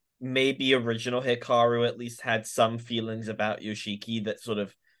like maybe original Hikaru at least had some feelings about Yoshiki that sort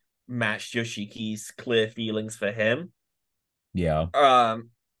of matched Yoshiki's clear feelings for him. Yeah.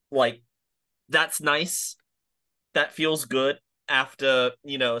 Like that's nice. That feels good after,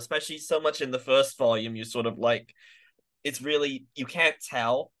 especially so much in the first volume, you sort of like it's really you can't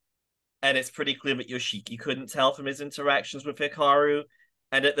tell, and it's pretty clear that Yoshiki couldn't tell from his interactions with Hikaru.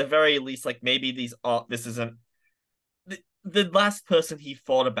 And at the very least, like maybe this isn't the last person he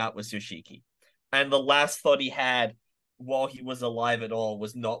thought about was Yoshiki. And the last thought he had while he was alive at all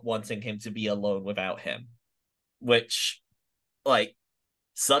was not wanting him to be alone without him. Which, like,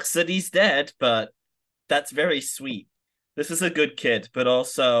 sucks that he's dead, but that's very sweet. This is a good kid, but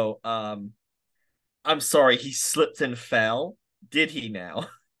also, I'm sorry, he slipped and fell. Did he now?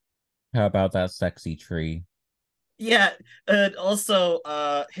 How about that sexy tree? Yeah, and also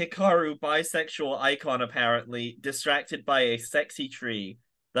Hikaru, bisexual icon apparently, distracted by a sexy tree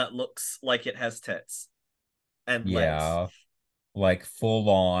that looks like it has tits and legs. Yeah. Like full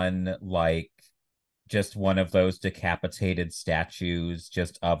on, like just one of those decapitated statues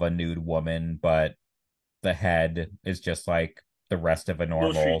just of a nude woman, but the head is just like the rest of a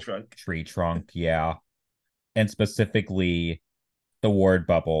Little tree normal trunk. tree trunk. Yeah. And specifically the word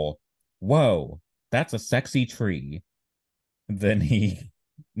bubble. Whoa, that's a sexy tree. Then he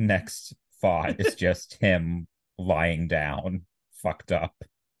next thought is just him lying down, fucked up,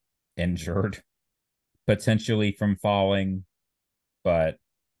 injured, potentially from falling. But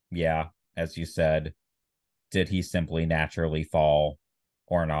yeah, as you said, did he simply naturally fall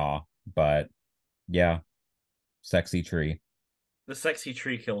or not? But yeah, sexy tree. The sexy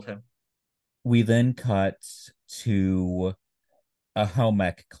tree killed him. We then cut to a home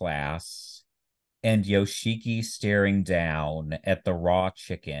ec class and Yoshiki staring down at the raw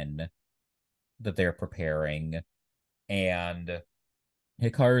chicken that they're preparing. And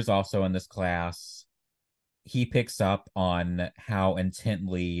Hikaru's also in this class. He picks up on how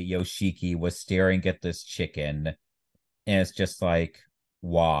intently Yoshiki was staring at this chicken. And it's just like,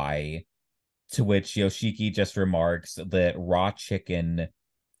 why? To which Yoshiki just remarks that raw chicken,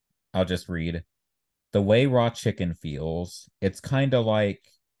 I'll just read, the way raw chicken feels, it's kind of like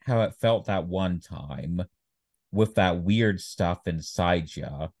how it felt that one time with that weird stuff inside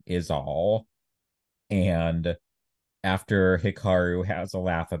ya, is all. And after Hikaru has a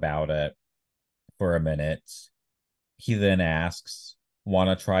laugh about it for a minute, he then asks,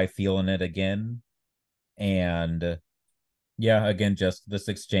 wanna try feeling it again? And yeah, again, just this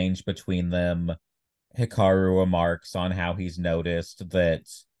exchange between them. Hikaru remarks on how he's noticed that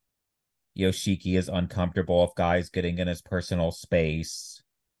Yoshiki is uncomfortable with guys getting in his personal space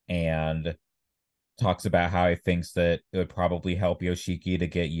and talks about how he thinks that it would probably help Yoshiki to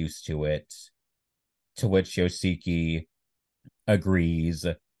get used to it. To which Yoshiki agrees,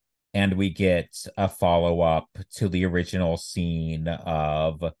 and we get a follow up to the original scene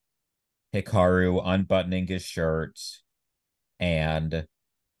of Hikaru unbuttoning his shirt and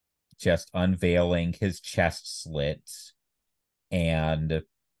just unveiling his chest slit. And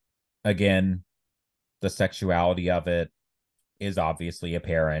again, the sexuality of it is obviously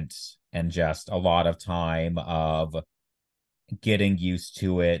apparent, and just a lot of time of getting used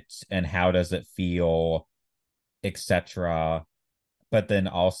to it and how does it feel, etc. But then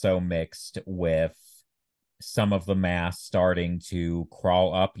also mixed with some of the mass starting to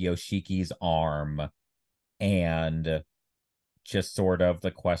crawl up Yoshiki's arm, and just sort of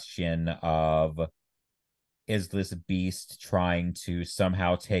the question of, is this beast trying to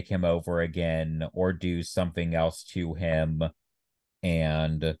somehow take him over again or do something else to him?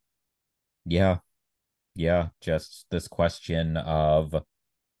 And yeah, just this question of,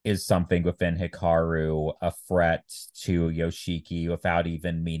 is something within Hikaru a threat to Yoshiki without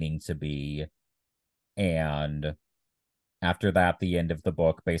even meaning to be? And after that, the end of the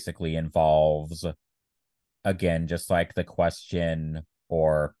book basically involves, again, just like the question,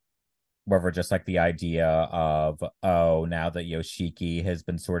 or whatever, just like the idea of, oh, now that Yoshiki has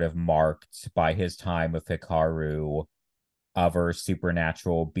been sort of marked by his time with Hikaru, other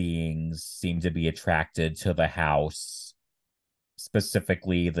supernatural beings seem to be attracted to the house,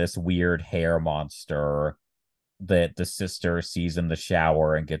 specifically this weird hair monster that the sister sees in the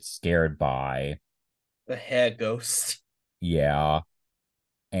shower and gets scared by. The hair ghost. Yeah.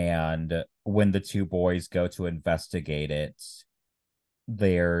 And when the two boys go to investigate it,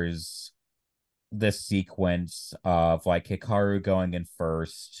 there's this sequence of like Hikaru going in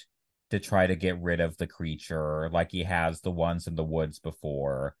first to try to get rid of the creature, like he has the ones in the woods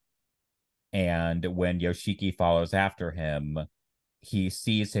before. And when Yoshiki follows after him, he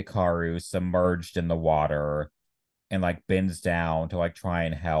sees Hikaru submerged in the water and like bends down to like try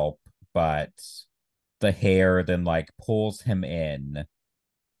and help, but the hair then like pulls him in,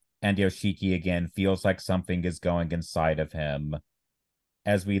 and Yoshiki again feels like something is going inside of him,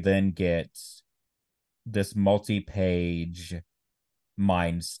 as we then get this multi-page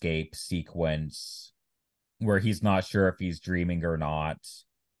mindscape sequence where he's not sure if he's dreaming or not,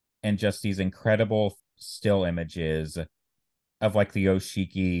 and just these incredible still images of like the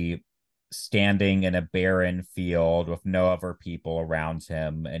Yoshiki standing in a barren field with no other people around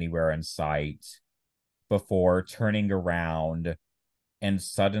him anywhere in sight before turning around and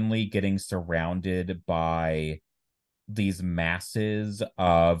suddenly getting surrounded by these masses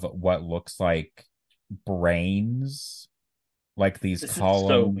of what looks like brains, like these This is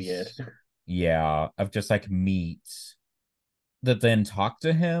so weird. columns, yeah, of just like meat that then talk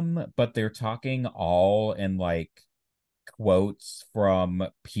to him, but they're talking all in like quotes from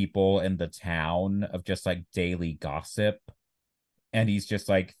people in the town of just like daily gossip. And he's just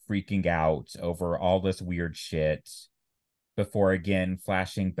like freaking out over all this weird shit before again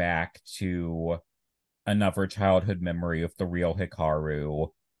flashing back to another childhood memory of the real Hikaru,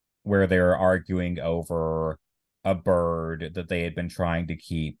 where they're arguing over a bird that they had been trying to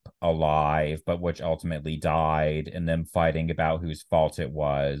keep alive, but which ultimately died, and them fighting about whose fault it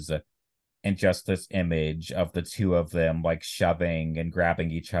was. And just this image of the two of them like shoving and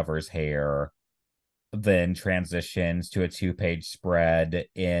grabbing each other's hair then transitions to a 2-page spread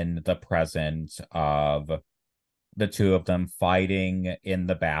in the present of the two of them fighting in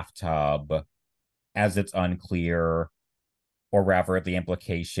the bathtub, as it's unclear, or rather the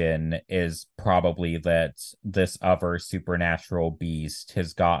implication is probably that this other supernatural beast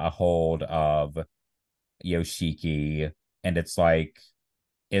has got a hold of Yoshiki, and it's like,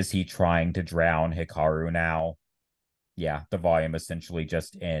 is he trying to drown Hikaru now? Yeah, the volume essentially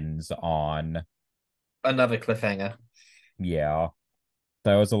just ends on Another cliffhanger. yeah.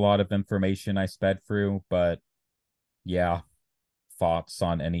 That was a lot of information I sped through, but yeah, thoughts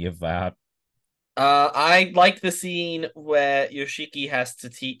on any of that? I like the scene where Yoshiki has to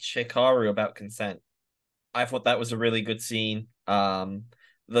teach Hikaru about consent. I thought that was a really good scene.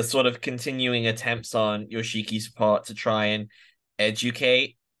 The sort of continuing attempts on Yoshiki's part to try and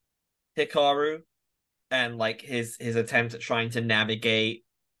educate Hikaru, and like his attempt at trying to navigate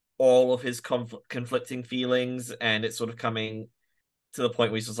all of his conflicting feelings, and it's sort of coming to the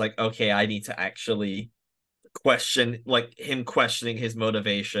point where he's just like, okay, I need to actually question, like him questioning his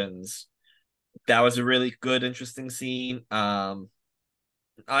motivations. That was a really good, interesting scene. I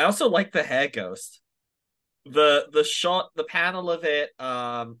also like the hair ghost. The shot, the panel of it,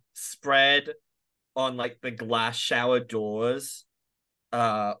 spread on like the glass shower doors,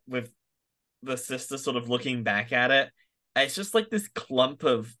 with the sister sort of looking back at it. It's just like this clump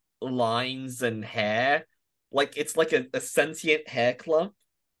of lines and hair. Like it's like a sentient hair clump.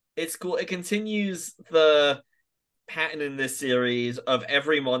 It's cool. It continues the pattern in this series of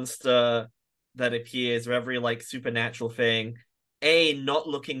every monster that appears, or every like supernatural thing, not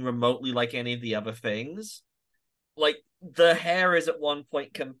looking remotely like any of the other things. Like the hair is at one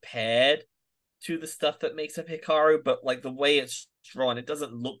point compared to the stuff that makes up Hikaru, but like the way it's drawn, it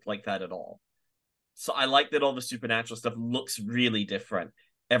doesn't look like that at all. So I like that all the supernatural stuff looks really different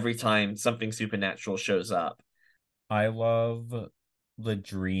every time something supernatural shows up. I love the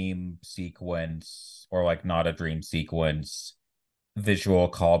dream sequence, or like not a dream sequence, visual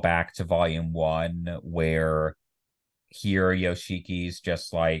callback to volume 1, where here Yoshiki's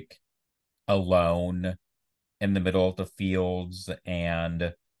just like alone in the middle of the fields,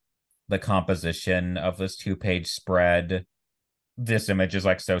 and the composition of this 2-page spread, this image is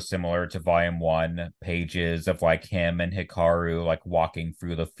like so similar to volume 1 pages of like him and Hikaru like walking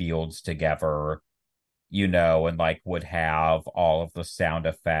through the fields together, and like would have all of the sound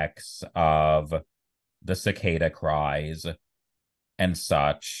effects of the cicada cries and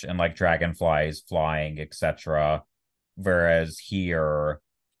such, and like dragonflies flying, etc. Whereas here,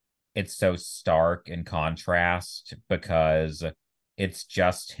 it's so stark in contrast because it's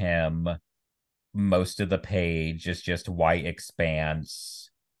just him. Most of the page is just white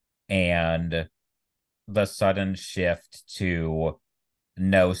expanse, and the sudden shift to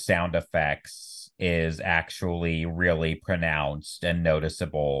no sound effects is actually really pronounced and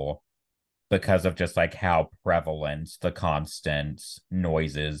noticeable because of just like how prevalent the constant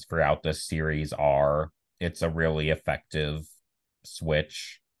noises throughout the series are. It's a really effective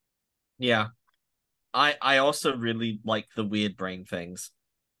switch. Yeah. I also really like the weird brain things.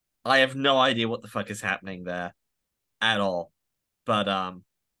 I have no idea what the fuck is happening there at all. But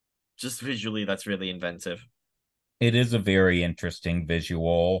just visually that's really inventive. It is a very interesting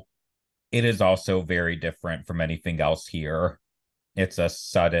visual. It is also very different from anything else here. It's a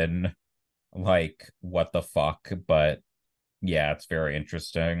sudden, like, what the fuck? But yeah, it's very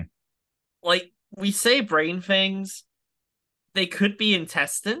interesting. Like we say brain things, they could be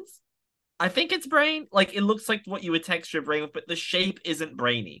intestines. I think it's brain. Like it looks like what you would texture a brain with, but the shape isn't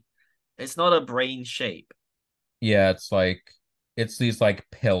brainy. It's not a brain shape. Yeah, it's like, it's these like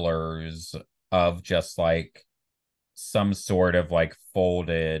pillars of just like some sort of like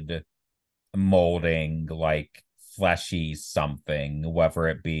folded molding, like fleshy something, whether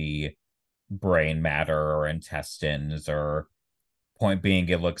it be brain matter or intestines, or point being,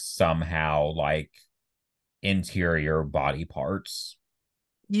 it looks somehow like interior body parts.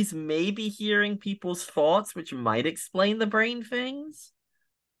 He's maybe hearing people's thoughts, which might explain the brain things.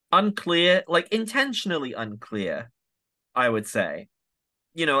 Unclear, like intentionally unclear, I would say.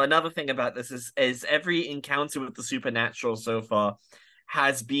 You know, another thing about this is every encounter with the supernatural so far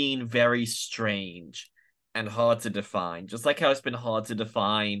has been very strange and hard to define. Just like how it's been hard to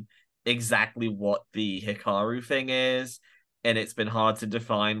define exactly what the Hikaru thing is, and it's been hard to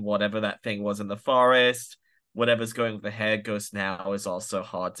define whatever that thing was in the forest. Whatever's going with the hair ghost now is also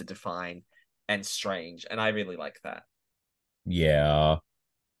hard to define and strange, and I really like that. Yeah.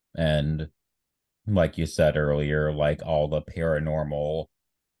 And like you said earlier, like all the paranormal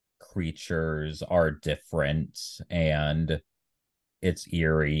creatures are different, and it's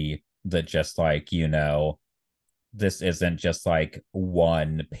eerie that just like, this isn't just like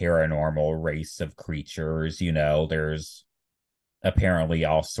one paranormal race of creatures, there's apparently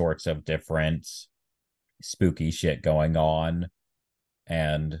all sorts of different spooky shit going on,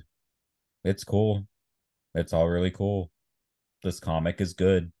 and it's cool. It's all really cool. This comic is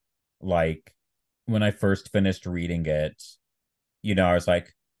good. Like, when I first finished reading it, I was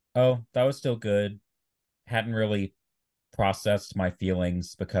like, oh, that was still good. Hadn't really processed my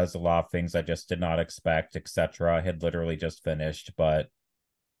feelings because a lot of things I just did not expect, etc., had literally just finished. But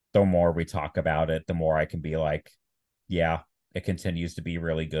the more we talk about it, the more I can be like, yeah, it continues to be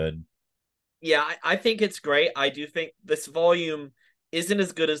really good. Yeah, I think it's great. I do think this volume isn't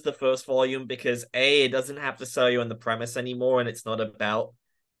as good as the first volume because A, it doesn't have to sell you on the premise anymore, and it's not about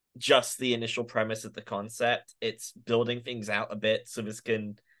just the initial premise of the concept. It's building things out a bit so this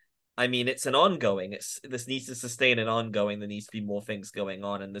can, I mean, it's an ongoing. This needs to sustain an ongoing. There needs to be more things going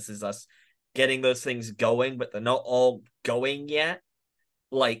on, and this is us getting those things going, but they're not all going yet.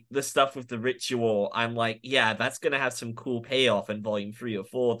 Like the stuff with the ritual, I'm like, yeah, that's gonna have some cool payoff in volume 3 or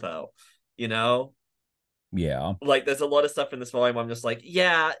 4, though. You know, Yeah, like there's a lot of stuff in this volume. I'm just like,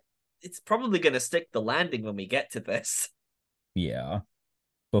 yeah, it's probably gonna stick the landing when we get to this. yeah.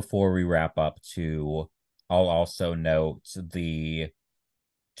 Before we wrap up, too, I'll also note the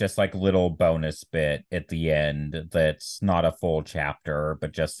just like little bonus bit at the end that's not a full chapter,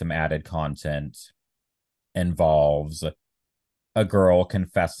 but just some added content, involves a girl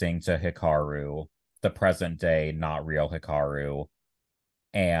confessing to Hikaru, the present day, not real Hikaru,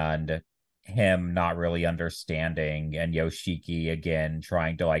 and him not really understanding, and Yoshiki again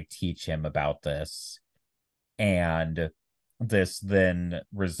trying to like teach him about this. And this then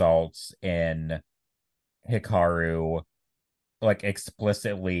results in Hikaru like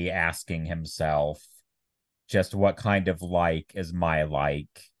explicitly asking himself, just what kind of like is my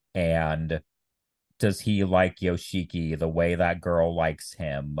like? And does he like Yoshiki the way that girl likes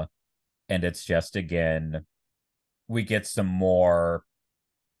him? And it's just, again, we get some more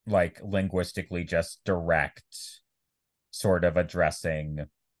like linguistically just direct sort of addressing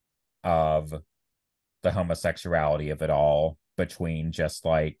of the homosexuality of it all, between just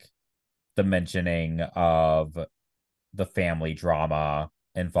like the mentioning of the family drama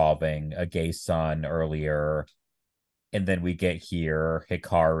involving a gay son earlier. And then we get here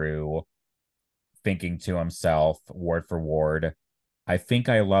Hikaru thinking to himself, word for word, I think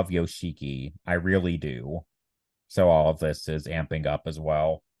I love Yoshiki. I really do. So all of this is amping up as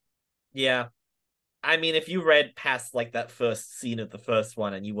well. Yeah, I mean, if you read past like that first scene of the first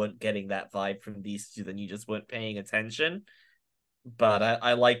one and you weren't getting that vibe from these two, then you just weren't paying attention. But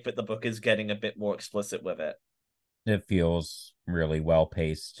I like that the book is getting a bit more explicit with it. It feels really well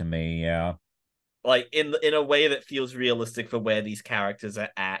paced to me, yeah. Like in a way that feels realistic for where these characters are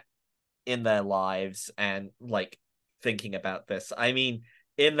at in their lives and like thinking about this. I mean,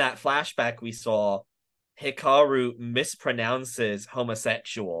 in that flashback we saw, Hikaru mispronounces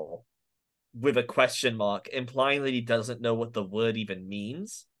homosexual with a question mark, implying that he doesn't know what the word even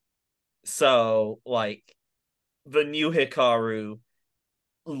means. So, like, the new Hikaru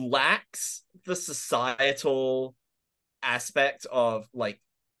lacks the societal aspect of, like,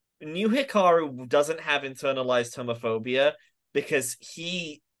 new Hikaru doesn't have internalized homophobia because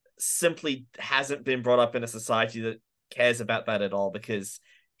he simply hasn't been brought up in a society that cares about that at all, because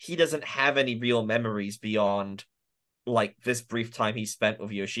he doesn't have any real memories beyond, like, this brief time he spent with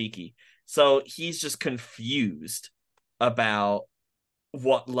Yoshiki. So he's just confused about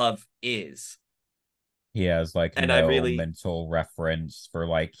what love is. He has like And I no really, mental reference for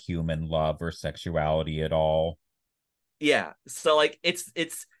like human love or sexuality at all. yeah. So, like, it's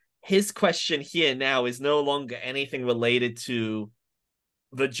his question here now is no longer anything related to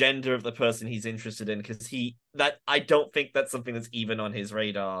the gender of the person he's interested in, because I don't think that's something that's even on his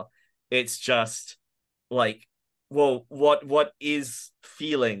radar. It's just like, well, what is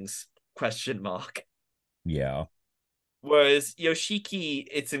feelings, question mark. Yeah. Whereas Yoshiki,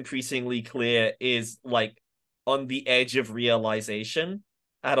 it's increasingly clear, is like on the edge of realization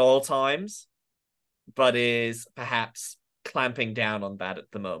at all times, but is perhaps clamping down on that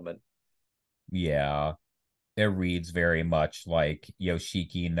at the moment. Yeah. It reads very much like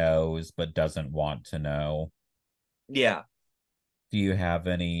Yoshiki knows but doesn't want to know. Yeah. Do you have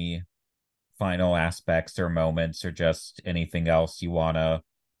any final aspects or moments or just anything else you want to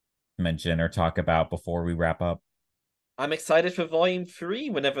mention or talk about before we wrap up? I'm excited for volume 3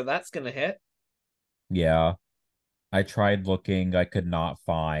 whenever that's going to hit. Yeah. I tried looking, I could not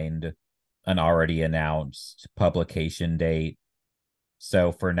find an already announced publication date.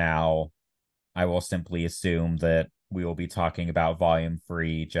 So for now, I will simply assume that we will be talking about volume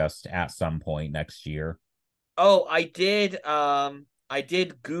 3 just at some point next year. Oh, I did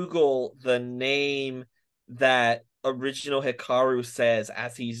Google the name that original Hikaru says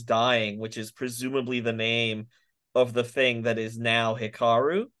as he's dying, which is presumably the name of the thing that is now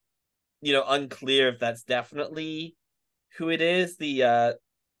Hikaru. Unclear if that's definitely who it is, the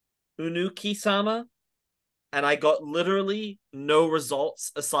Unuki-sama. And I got literally no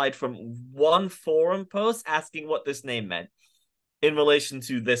results aside from one forum post asking what this name meant in relation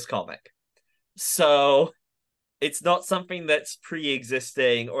to this comic. So it's not something that's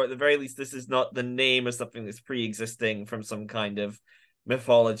pre-existing, or at the very least, this is not the name of something that's pre-existing from some kind of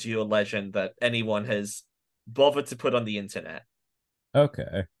mythology or legend that anyone has bothered to put on the internet.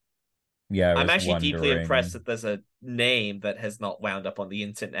 Okay. Yeah, I I'm was actually deeply impressed wondering. that there's a name that has not wound up on the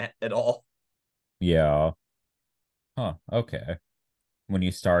internet at all. Yeah. Huh. Okay. When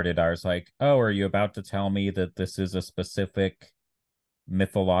you started, I was like, oh, are you about to tell me that this is a specific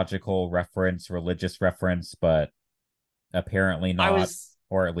mythological reference, religious reference, but apparently I not, was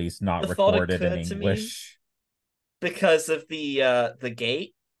or at least not The thought recorded in occurred to me English? because of the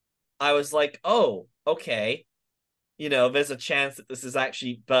gate. I was like, oh, okay. There's a chance that this is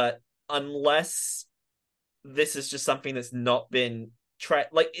actually, but unless this is just something that's not been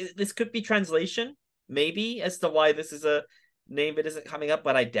this could be translation, maybe, as to why this is a name that isn't coming up,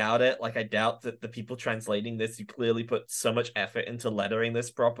 but I doubt it. Like, I doubt that the people translating this, who clearly put so much effort into lettering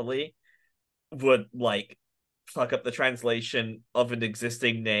this properly, would, like, fuck up the translation of an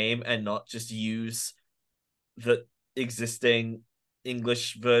existing name and not just use the existing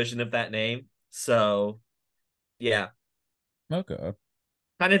English version of that name. So, yeah. Okay.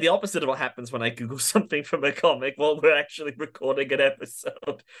 Kind of the opposite of what happens when I Google something from a comic while we're actually recording an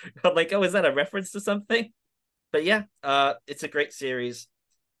episode. I'm like, oh, is that a reference to something? But yeah, it's a great series.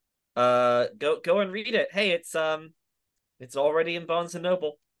 Go and read it. Hey, it's already in Barnes and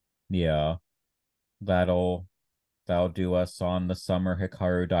Noble. Yeah. That'll that'll do us on the summer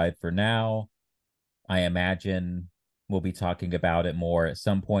Hikaru died for now. I imagine we'll be talking about it more at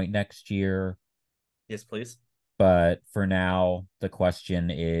some point next year. Yes, please. But for now, the question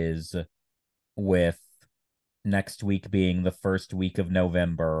is, with next week being the first week of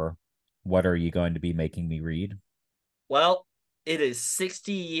November, what are you going to be making me read? Well, it is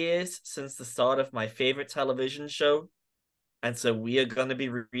 60 years since the start of my favorite television show, and so we are going to be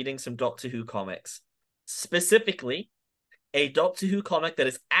reading some Doctor Who comics. Specifically, a Doctor Who comic that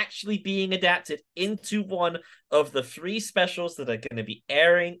is actually being adapted into one of the 3 specials that are going to be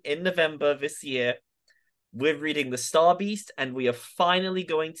airing in November this year. We're reading The Star Beast, and we are finally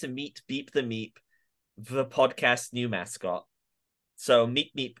going to meet Beep the Meep, the podcast's new mascot. So,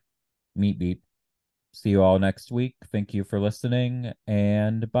 meep meep. Meep beep. See you all next week. Thank you for listening,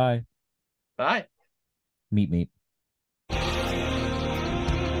 and bye. Bye. Meep meep.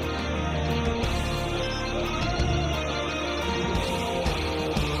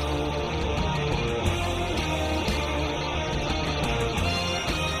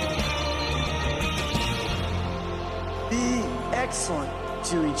 excellent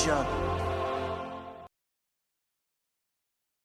to each other.